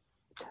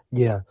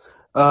yeah.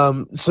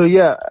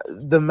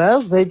 The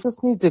Mavs, they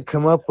just need to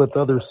come up with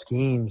other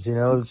schemes,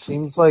 It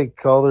seems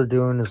like all they're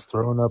doing is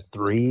throwing up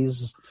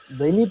threes.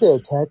 They need to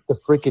attack the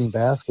freaking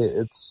basket.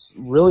 It's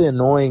really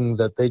annoying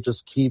that they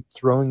just keep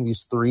throwing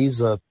these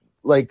threes up.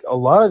 Like, a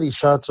lot of these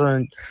shots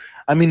aren't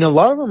 – I mean, a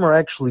lot of them are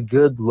actually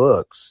good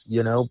looks,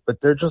 but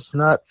they're just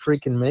not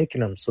freaking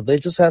making them. So they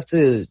just have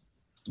to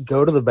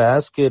go to the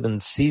basket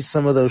and see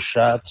some of those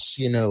shots,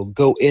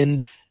 go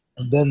in.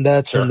 And then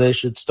that's when they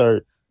should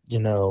start –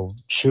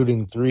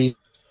 shooting three,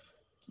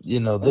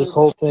 this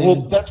whole thing.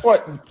 Well, that's why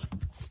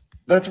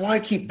I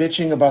keep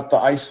bitching about the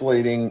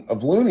isolating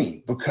of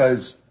Looney,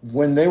 because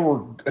when they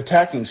were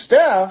attacking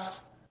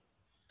Steph,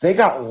 they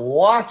got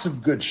lots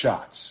of good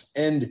shots.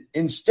 And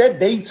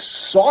instead, they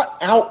sought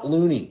out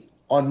Looney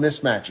on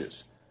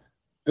mismatches.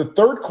 The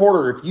third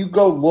quarter, if you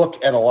go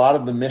look at a lot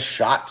of the missed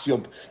shots,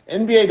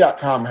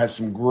 NBA.com has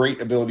some great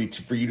ability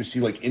for you to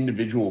see like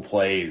individual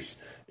plays.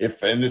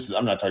 I'm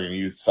not talking to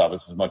you,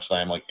 Savas, as much as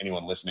I am like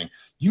anyone listening.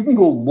 You can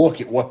go look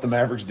at what the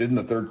Mavericks did in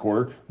the third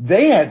quarter.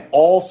 They had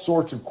all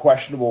sorts of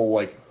questionable,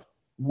 like,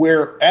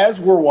 where as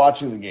we're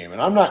watching the game,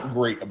 and I'm not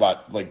great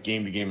about like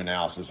game to game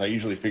analysis. I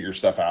usually figure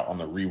stuff out on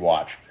the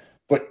rewatch.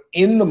 But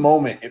in the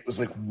moment, it was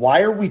like,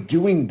 why are we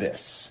doing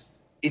this?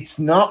 It's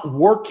not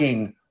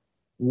working.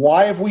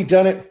 Why have we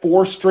done it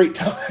 4 straight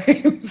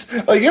times?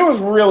 Like, it was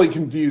really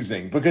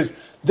confusing because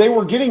they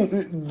were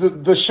getting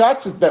the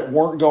shots that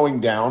weren't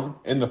going down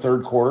in the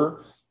third quarter.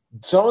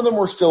 Some of them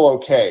were still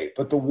okay,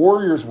 but the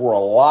Warriors were a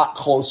lot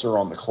closer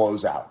on the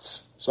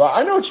closeouts. So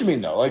I know what you mean,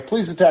 though. Like,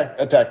 please attack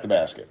the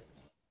basket.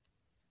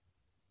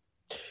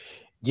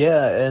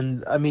 Yeah,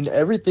 and I mean,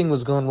 everything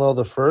was going well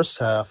the first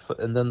half,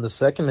 and then the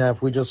second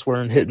half, we just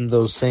weren't hitting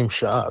those same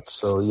shots.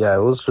 So, yeah,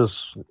 it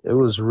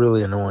was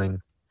really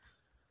annoying.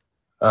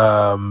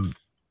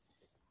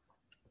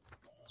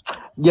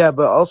 Yeah,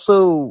 but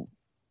also,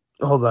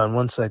 hold on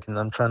 1 second.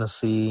 I'm trying to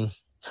see.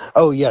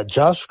 Oh, yeah,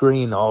 Josh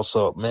Green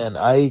also. Man,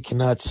 I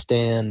cannot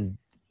stand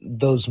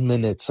those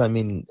minutes. I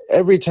mean,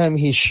 every time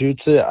he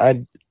shoots it,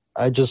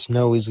 I just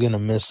know he's going to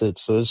miss it.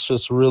 So it's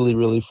just really,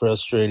 really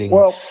frustrating.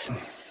 Well,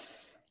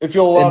 if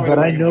you'll allow me to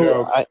make a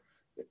joke.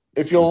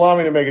 If you'll allow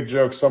me to make a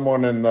joke,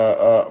 someone in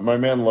my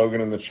man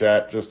Logan in the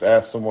chat just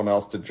asked someone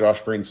else, did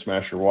Josh Green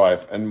smash your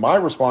wife? And my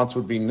response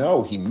would be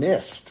no, he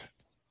missed.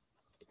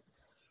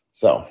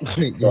 So,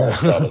 go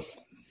ahead,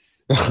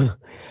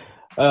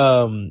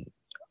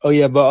 oh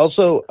yeah, but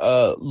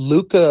also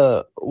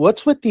Luka,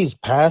 what's with these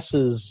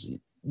passes,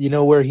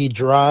 where he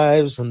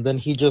drives and then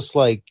he just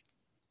like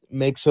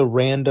makes a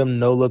random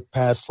no look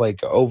pass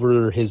like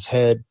over his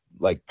head,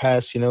 like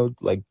pass,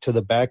 like to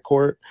the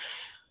backcourt.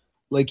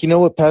 Like, you know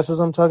what passes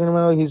I'm talking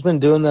about? He's been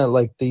doing that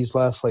like these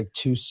last like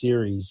 2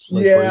 series.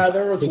 Like, where Yeah, he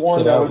there was kicks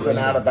one it that out was an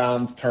out of randomly.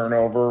 bounds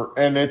turnover,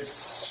 and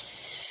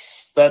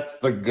that's the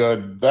Luka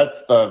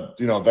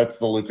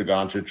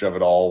Doncic of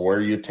it all, where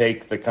you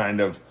take the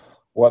kind of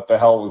what the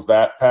hell was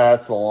that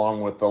pass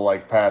along with the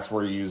like pass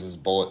where he uses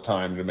bullet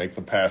time to make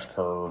the pass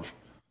curve.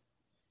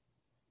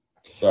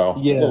 So a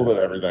little bit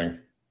of everything.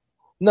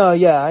 No,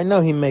 yeah, I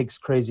know he makes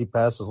crazy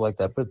passes like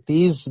that, but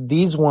these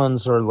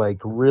ones are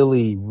like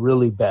really,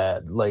 really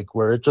bad. Like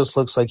where it just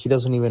looks like he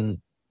doesn't even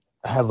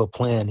have a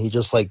plan. He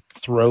just like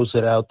throws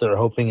it out there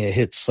hoping it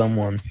hits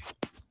someone.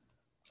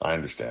 I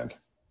understand.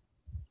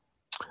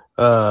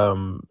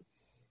 But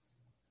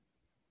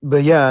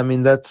yeah, I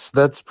mean that's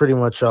pretty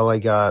much all I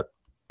got.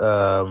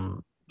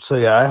 So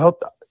yeah,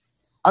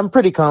 I'm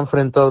pretty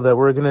confident though that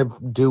we're gonna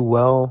do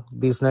well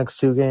these next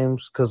 2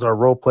 games because our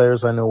role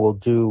players I know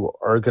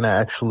are gonna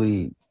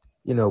actually,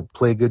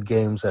 play good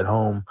games at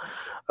home.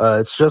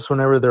 It's just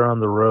whenever they're on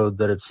the road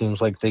that it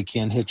seems like they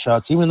can't hit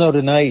shots. Even though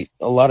tonight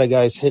a lot of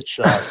guys hit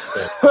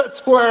shots, but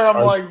That's where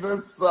I'm like,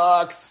 this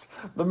sucks.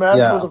 The Mavs were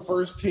Yeah. the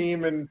first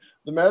team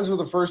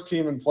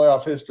in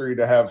playoff history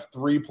to have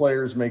 3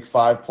 players make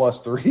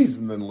 5+ threes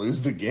and then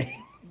lose the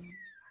game.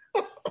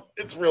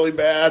 It's really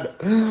bad.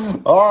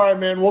 All right,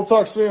 man. We'll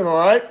talk soon. All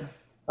right.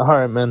 All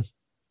right, man.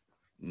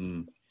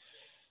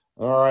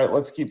 All right.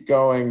 Let's keep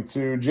going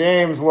to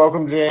James.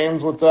 Welcome,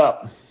 James. What's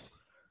up?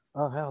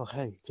 Oh, hell,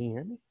 hey, can you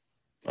hear me?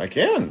 I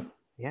can.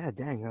 Yeah,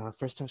 dang,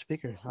 first time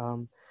speaker.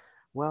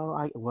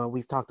 Well,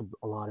 we've talked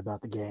a lot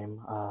about the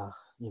game. I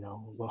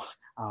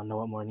don't know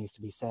what more needs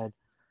to be said.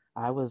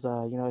 I was,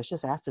 it's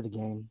just after the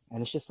game,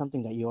 and it's just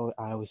something that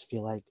I always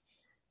feel like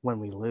when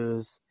we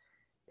lose,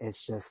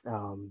 it's just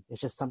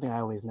something I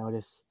always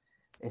notice.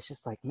 It's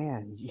just like,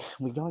 man,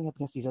 we're going up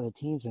against these other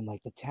teams, and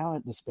like the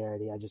talent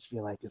disparity, I just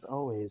feel like is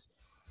always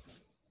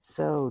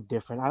so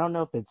different. I don't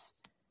know if it's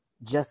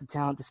just a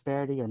talent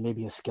disparity or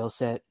maybe a skill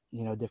set,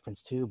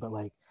 difference too. But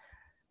like,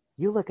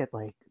 you look at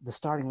like the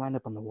starting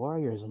lineup on the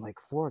Warriors, and like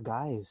 4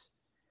 guys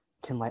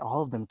can like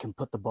all of them can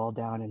put the ball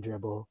down and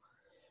dribble,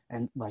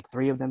 and like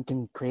 3 of them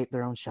can create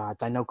their own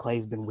shots. I know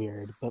Clay's been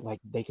weird, but like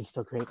they can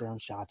still create their own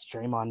shots.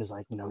 Draymond is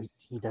like,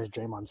 he does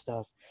Draymond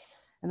stuff.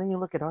 And then you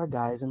look at our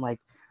guys and like,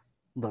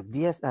 look,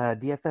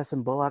 DFS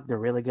and Bullock, they're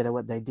really good at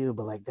what they do,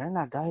 but like they're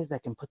not guys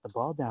that can put the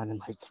ball down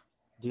and like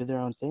do their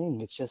own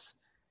thing. It's just,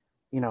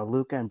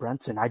 Luka and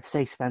Brunson. I'd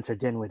say Spencer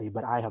Dinwiddie,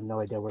 but I have no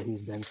idea where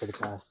he's been for the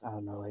past, I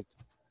don't know, like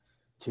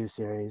 2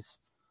 series.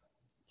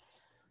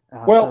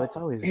 So it's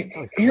always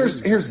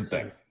here's the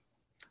thing.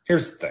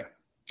 Here's the thing.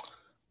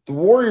 The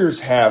Warriors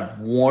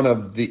have one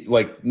of the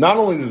not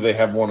only do they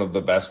have one of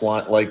the best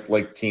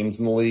teams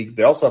in the league,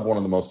 they also have one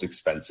of the most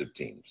expensive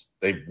teams.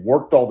 They've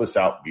worked all this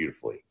out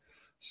beautifully.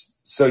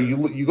 So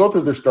you go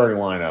through their starting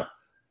lineup.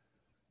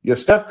 You have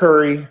Steph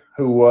Curry,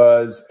 who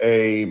was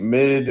a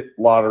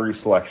mid-lottery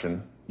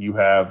selection. You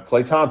have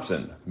Klay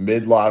Thompson,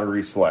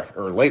 mid-lottery select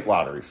or late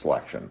lottery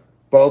selection.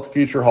 Both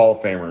future Hall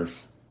of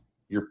Famers.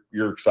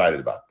 You're excited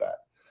about that.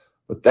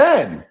 But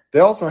then they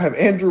also have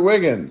Andrew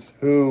Wiggins,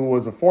 who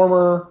was a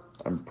former,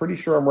 I'm pretty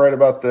sure I'm right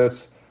about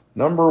this,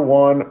 number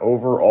 1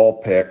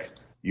 overall pick.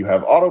 You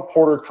have Otto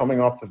Porter coming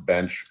off the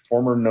bench,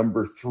 former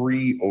number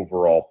 3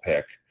 overall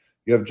pick.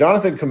 You have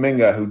Jonathan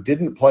Kuminga, who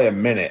didn't play a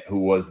minute, who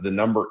was the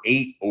number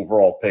 8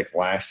 overall pick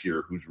last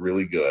year, who's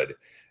really good.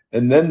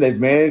 And then they've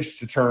managed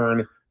to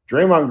turn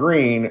Draymond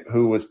Green,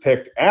 who was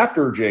picked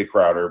after Jay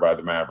Crowder by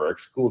the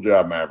Mavericks, cool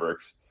job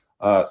Mavericks,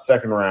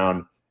 second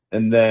round.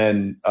 And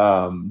then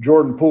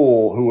Jordan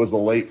Poole, who was a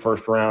late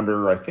first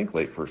rounder.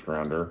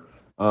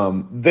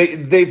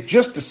 They've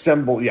just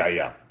assembled,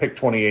 pick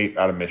 28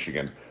 out of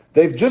Michigan.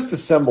 They've just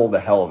assembled a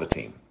hell of a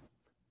team.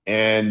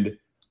 And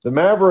the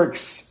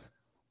Mavericks,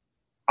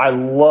 I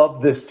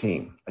love this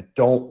team. I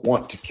don't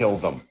want to kill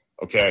them,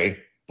 okay?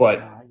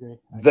 But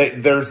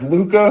there's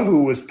Luka,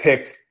 who was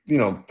picked,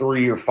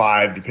 3 or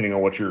 5, depending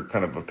on what your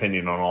kind of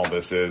opinion on all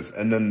this is.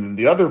 And then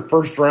the other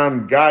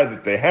first-round guy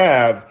that they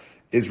have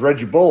is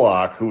Reggie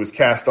Bullock, who was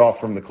cast off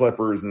from the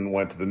Clippers and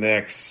went to the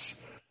Knicks.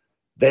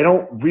 They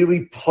don't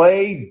really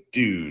play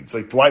dudes.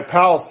 Like Dwight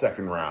Powell,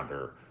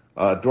 second-rounder.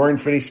 Dorian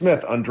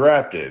Finney-Smith,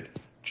 undrafted.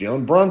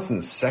 Jalen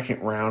Brunson,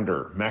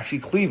 second-rounder.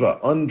 Maxi Kleber,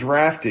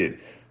 undrafted.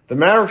 The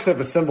Mavericks have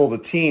assembled a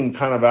team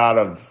kind of out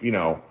of,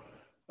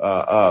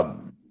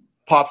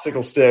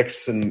 popsicle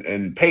sticks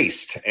and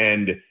paste.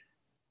 And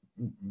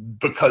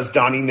because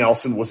Donnie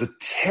Nelson was a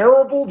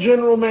terrible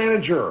general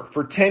manager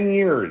for 10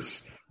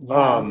 years.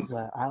 Yeah,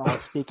 I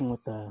was speaking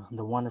with the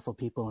wonderful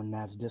people in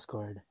Mavs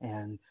Discord,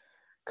 and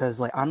because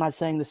like I'm not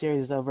saying the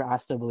series is over, I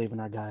still believe in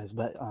our guys,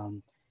 but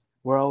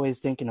we're always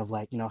thinking of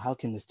like, how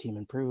can this team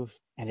improve?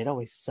 And it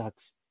always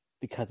sucks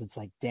because it's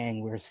like,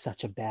 dang, we're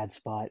such a bad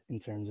spot in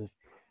terms of,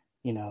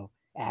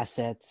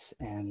 assets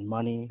and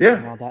money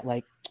and all that.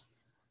 Like,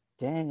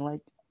 dang,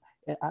 like,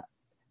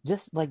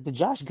 just like the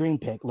Josh Green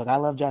pick. Look, I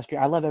love Josh Green.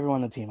 I love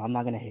everyone on the team. I'm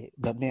not gonna hate,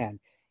 but man,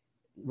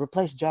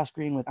 replace Josh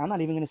Green with, I'm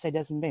not even going to say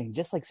Desmond Bain,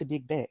 just like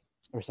Sadiq Bey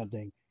or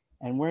something.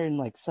 And we're in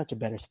like such a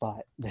better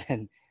spot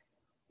than,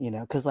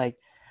 because like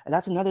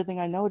that's another thing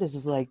I noticed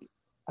is like,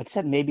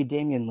 except maybe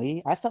Damian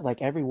Lee, I felt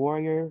like every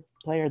Warrior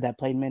player that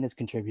played minutes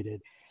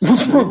contributed.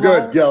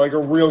 Good. Yeah, like a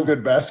real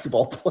good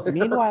basketball player.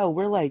 Meanwhile,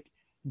 we're like,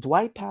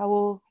 Dwight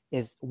Powell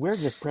we're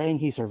just praying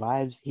he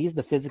survives. He's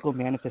the physical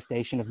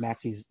manifestation of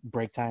Maxi's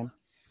break time.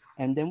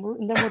 And then we're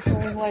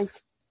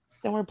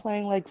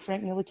playing like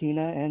Frank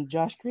Ntilikina and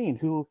Josh Green,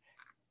 who,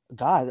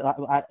 God,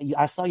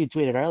 I saw you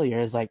tweeted earlier.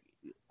 Is like,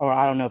 or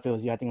I don't know if it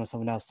was you. I think it was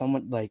someone else.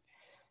 Someone like,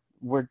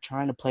 we're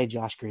trying to play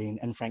Josh Green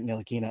and Frank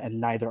Ntilikina, and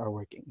neither are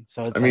working.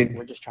 So it's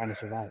we're just trying to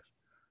survive.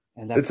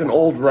 And that's it's an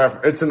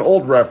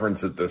old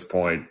reference at this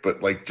point,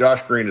 but like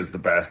Josh Green is the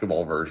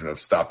basketball version of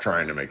stop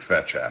trying to make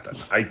fetch happen.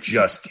 I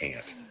just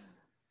can't.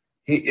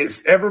 He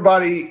is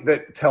everybody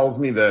that tells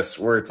me this,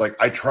 where it's like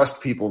I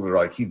trust people that are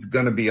like he's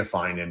going to be a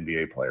fine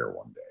NBA player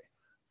one day.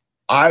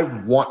 I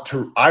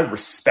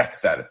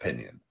respect that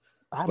opinion,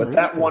 but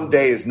that one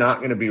day is not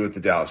going to be with the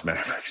Dallas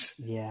Mavericks.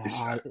 Yeah,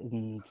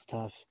 it's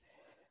tough.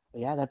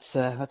 But yeah,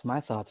 that's my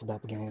thoughts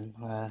about the game.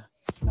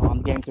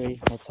 On game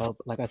 3, let's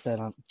hope. Like I said,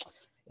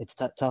 it's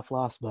tough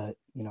loss, but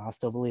I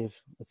still believe.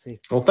 Let's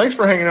see. Well, thanks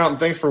for hanging out and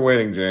thanks for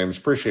waiting, James.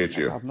 Appreciate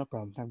you. No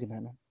problem. Have a good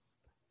night, man.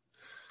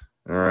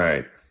 All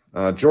right.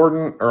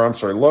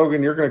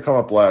 Logan, you're going to come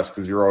up last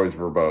because you're always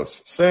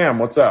verbose. Sam,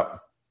 what's up?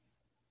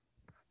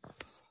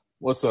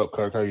 What's up,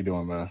 Kirk? How you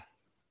doing, man?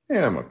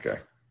 Yeah, I'm okay.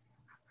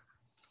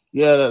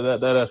 Yeah,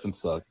 that effing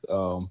sucked.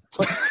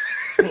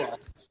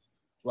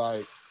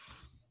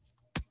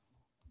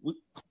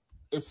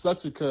 It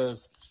sucks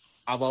because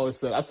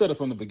I said it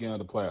from the beginning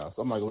of the playoffs.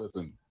 I'm like,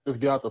 listen,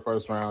 just get out the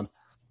first round.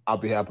 I'll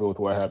be happy with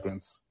what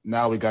happens.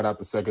 Now we got out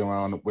the second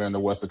round. We're in the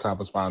Western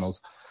Conference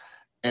Finals.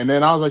 And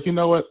then I was like, you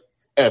know what?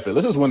 F it.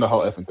 Let's just win the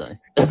whole effing thing.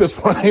 At this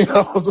point,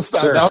 that was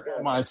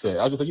my mindset.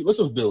 I was just like, let's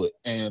just do it.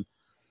 And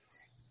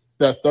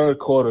that third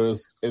quarter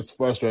is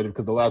frustrating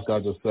because the last guy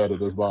just said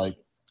it is like,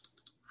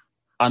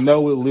 I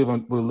know we'll live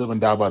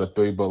and die by the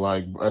 3, but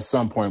like at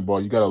some point, bro,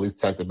 you got to at least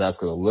tack the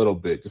basket a little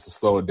bit just to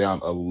slow it down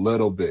a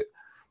little bit.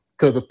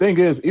 Because the thing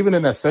is, even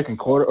in that second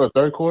quarter or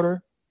third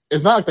quarter,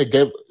 it's not like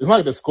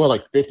they scored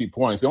like 50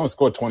 points. They only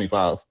scored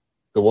 25.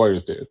 The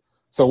Warriors did.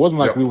 So it wasn't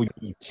like we were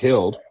getting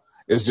killed.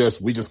 It's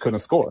just we just couldn't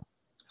score.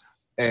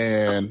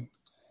 And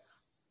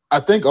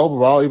I think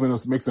overall, even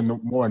what makes it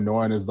more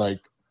annoying is like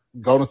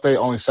Golden State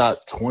only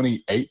shot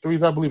 28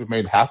 threes, I believe. It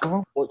made half of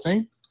them,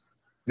 14.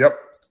 Yep.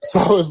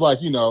 So it's like,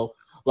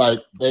 like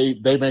they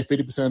made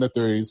 50% of the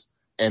threes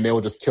and they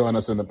were just killing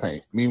us in the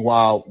paint.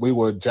 Meanwhile, we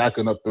were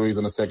jacking up threes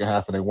in the second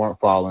half and they weren't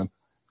falling.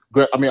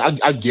 I mean,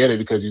 I get it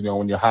because,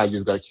 when you're high, you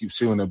just got to keep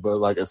shooting it. But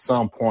like at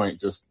some point,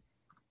 just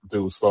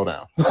slow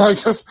down. Like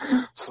just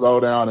slow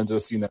down and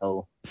just,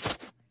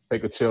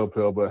 take a chill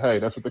pill. But hey,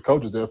 that's what the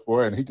coach is there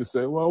for. And he just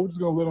said, well, we're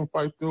just going to let them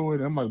fight through it.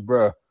 And I'm like,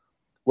 bruh,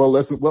 what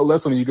lesson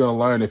are you going to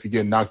learn if you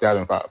get knocked out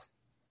in 5?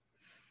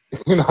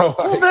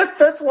 Well,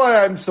 that's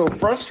why I'm so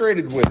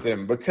frustrated with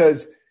him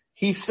because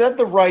he said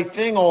the right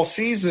thing all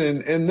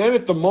season. And then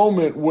at the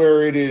moment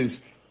where it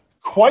is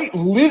quite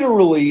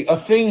literally a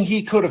thing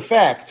he could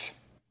affect,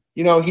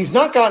 he's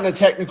not gotten a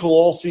technical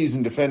all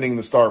season defending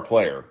the star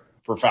player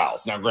for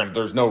fouls. Now, granted,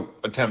 there's no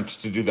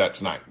attempt to do that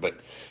tonight, but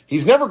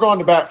he's never gone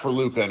to bat for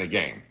Luka in a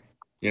game.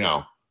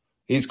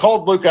 He's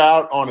called Luka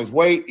out on his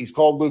weight. He's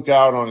called Luka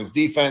out on his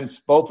defense.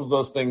 Both of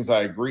those things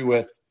I agree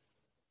with.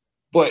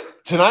 But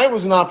tonight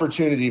was an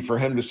opportunity for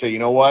him to say, you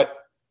know what?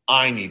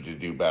 I need to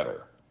do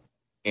better.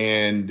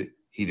 And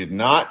he did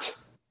not,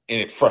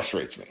 and it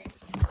frustrates me.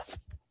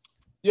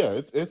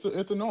 Yeah, it's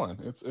annoying.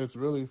 It's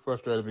really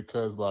frustrating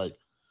because like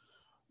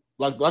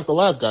the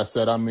last guy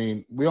said, I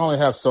mean, we only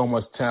have so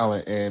much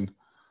talent and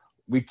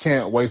we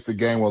can't waste a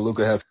game where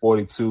Luka has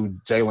 42,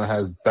 Jalen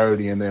has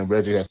 30, and then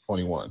Reggie has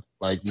 21.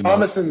 Like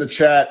Thomas in the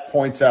chat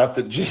points out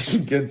that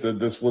Jason Kidd said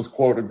this was,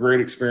 quote, a great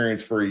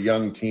experience for a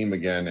young team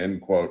again,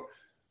 end quote.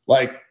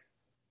 Like,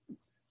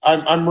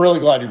 I'm really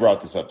glad you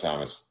brought this up,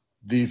 Thomas.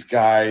 These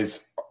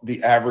guys,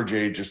 the average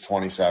age is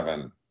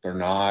 27. They're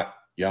not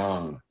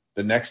young.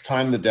 The next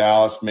time the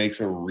Dallas makes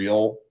a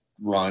real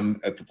run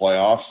at the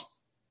playoffs,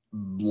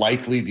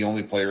 likely the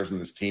only players in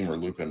this team are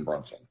Luka and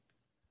Brunson.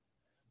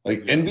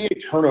 Like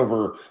NBA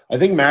turnover, I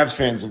think Mavs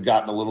fans have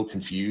gotten a little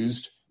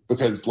confused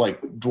because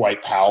like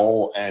Dwight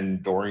Powell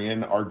and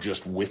Dorian are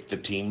just with the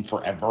team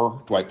forever.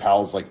 Dwight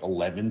Powell's like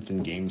 11th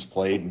in games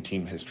played in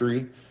team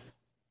history.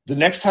 The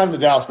next time the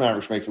Dallas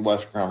Mavericks make the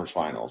Western Conference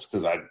Finals,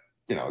 because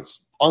it's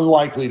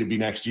unlikely to be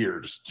next year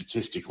just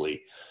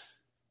statistically.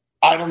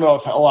 I don't know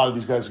if a lot of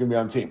these guys are going to be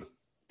on the team.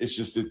 It's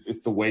just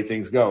it's the way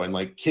things go. And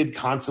like Kidd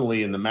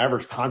constantly and the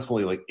Mavericks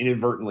constantly like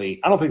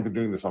inadvertently, I don't think they're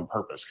doing this on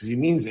purpose because he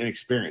means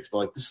inexperience, but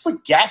like this is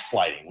like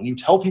gaslighting when you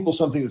tell people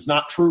something that's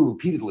not true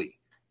repeatedly.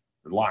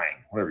 Or lying,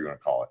 whatever you want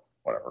to call it.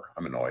 Whatever.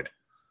 I'm annoyed.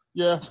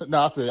 Yeah,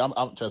 no, I feel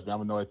you. Trust me, I'm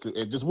annoyed too.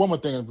 And just one more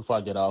thing before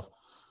I get off.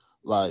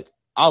 Like,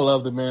 I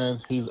love the man.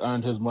 He's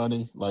earned his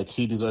money. Like,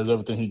 he deserves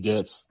everything he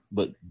gets.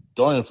 But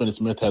Dorian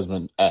Finney-Smith has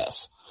been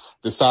ass.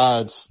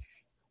 Besides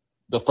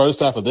the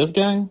first half of this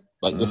game.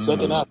 Like the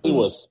second half, he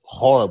was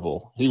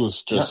horrible. He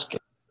was just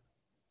straight.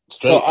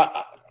 So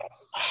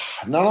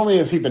not only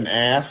has he been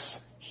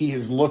ass, he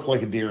has looked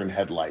like a deer in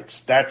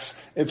headlights.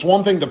 It's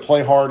one thing to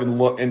play hard and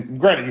look. And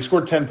granted, he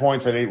scored 10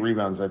 points at 8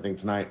 rebounds, I think,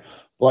 tonight.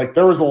 But like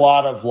there was a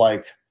lot of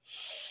like,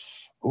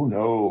 oh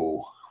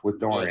no, with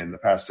Dorian the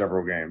past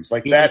several games.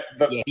 Like the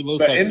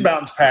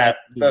inbounds pass,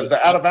 the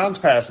out of bounds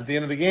pass at the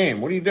end of the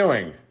game. What are you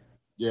doing?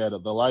 Yeah, the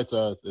lights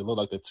they look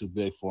like they're too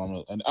big for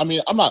him. And I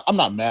mean, I'm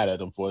not mad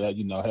at him for that.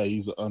 You know, hey,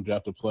 he's an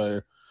undrafted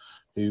player.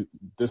 This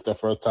is their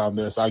first time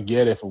there, so I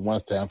get it from one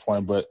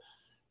standpoint. But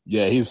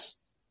yeah, he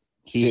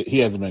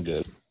hasn't been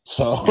good.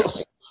 So,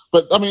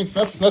 but I mean,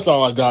 that's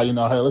all I got. You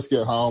know, hey, let's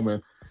get home,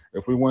 and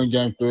if we win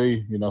Game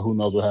 3, you know, who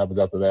knows what happens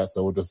after that.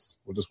 So we'll just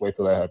wait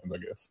till that happens, I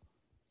guess.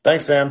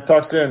 Thanks, Sam.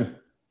 Talk soon.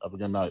 Have a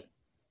good night.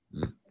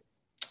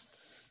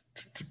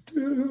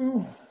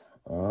 Gordon,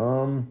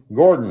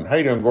 how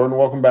you doing, Gordon?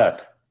 Welcome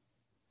back.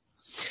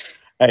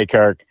 Hey,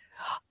 Kirk.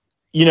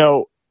 You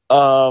know,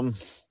 I'm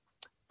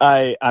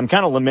kind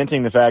of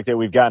lamenting the fact that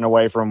we've gotten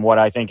away from what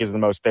I think is the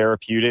most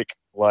therapeutic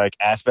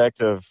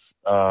aspect of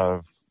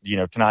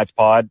tonight's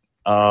pod.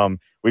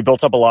 We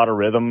built up a lot of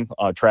rhythm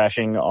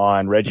trashing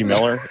on Reggie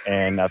Miller,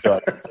 and I feel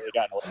like we've really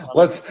gotten away from it.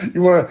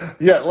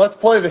 Let's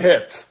play the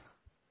hits.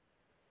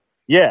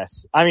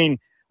 Yes, I mean,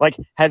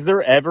 has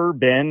there ever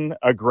been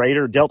a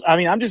greater delta? I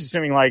mean, I'm just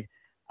assuming I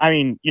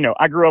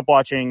grew up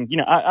watching,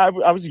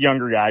 I was a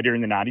younger guy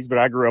during the 90s, but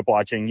I grew up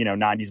watching,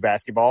 90s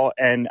basketball.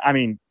 And I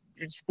mean,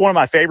 it's one of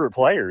my favorite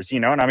players,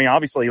 and I mean,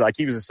 obviously,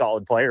 he was a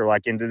solid player,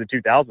 into the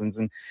 2000s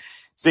and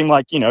seemed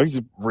like, he's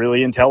a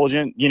really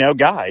intelligent,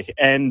 guy.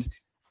 And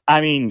I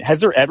mean, has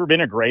there ever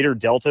been a greater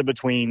delta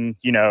between,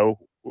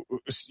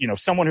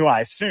 someone who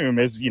I assume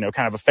is,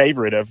 kind of a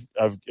favorite of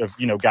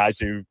guys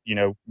who,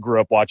 grew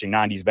up watching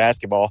 90s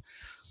basketball,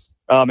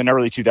 and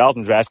early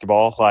 2000s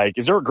basketball?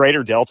 Is there a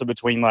greater delta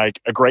between a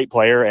great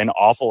player and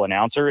awful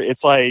announcer?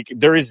 It's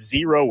there is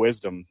zero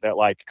wisdom that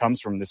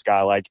comes from this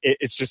guy.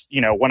 It's just,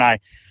 when I'm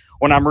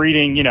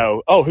reading,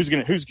 who's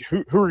going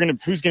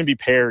to be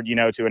paired,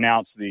 to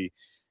announce the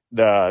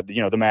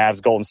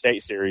Mavs Golden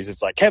State series.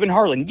 It's Kevin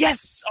Harlan.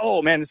 Yes.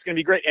 Oh man, this is going to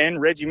be great.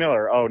 And Reggie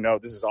Miller. Oh no,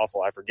 this is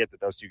awful. I forget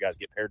that those two guys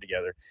get paired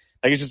together.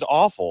 It's just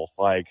awful.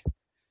 Oh,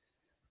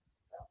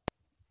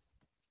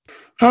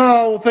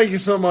 well, thank you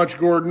so much,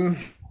 Gordon.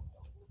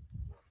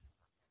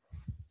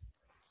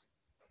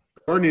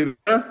 Gordon, you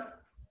there?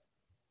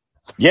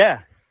 Yeah.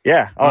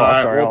 Oh, all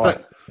right, sorry.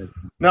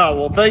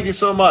 Well, thank you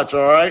so much.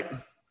 All right.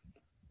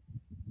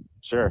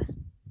 Sure.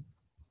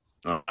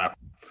 All right.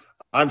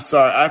 I'm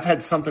sorry. I've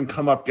had something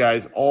come up,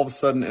 guys, all of a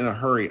sudden in a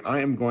hurry.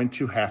 I am going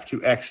to have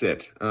to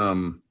exit.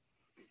 Man,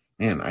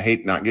 I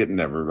hate not getting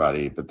to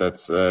everybody, but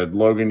that's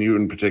Logan, you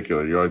in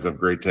particular. You always have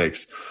great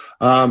takes.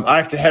 I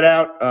have to head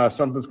out.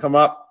 Something's come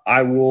up.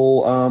 I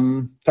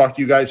will talk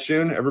to you guys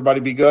soon. Everybody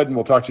be good, and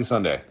we'll talk to you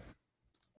Sunday.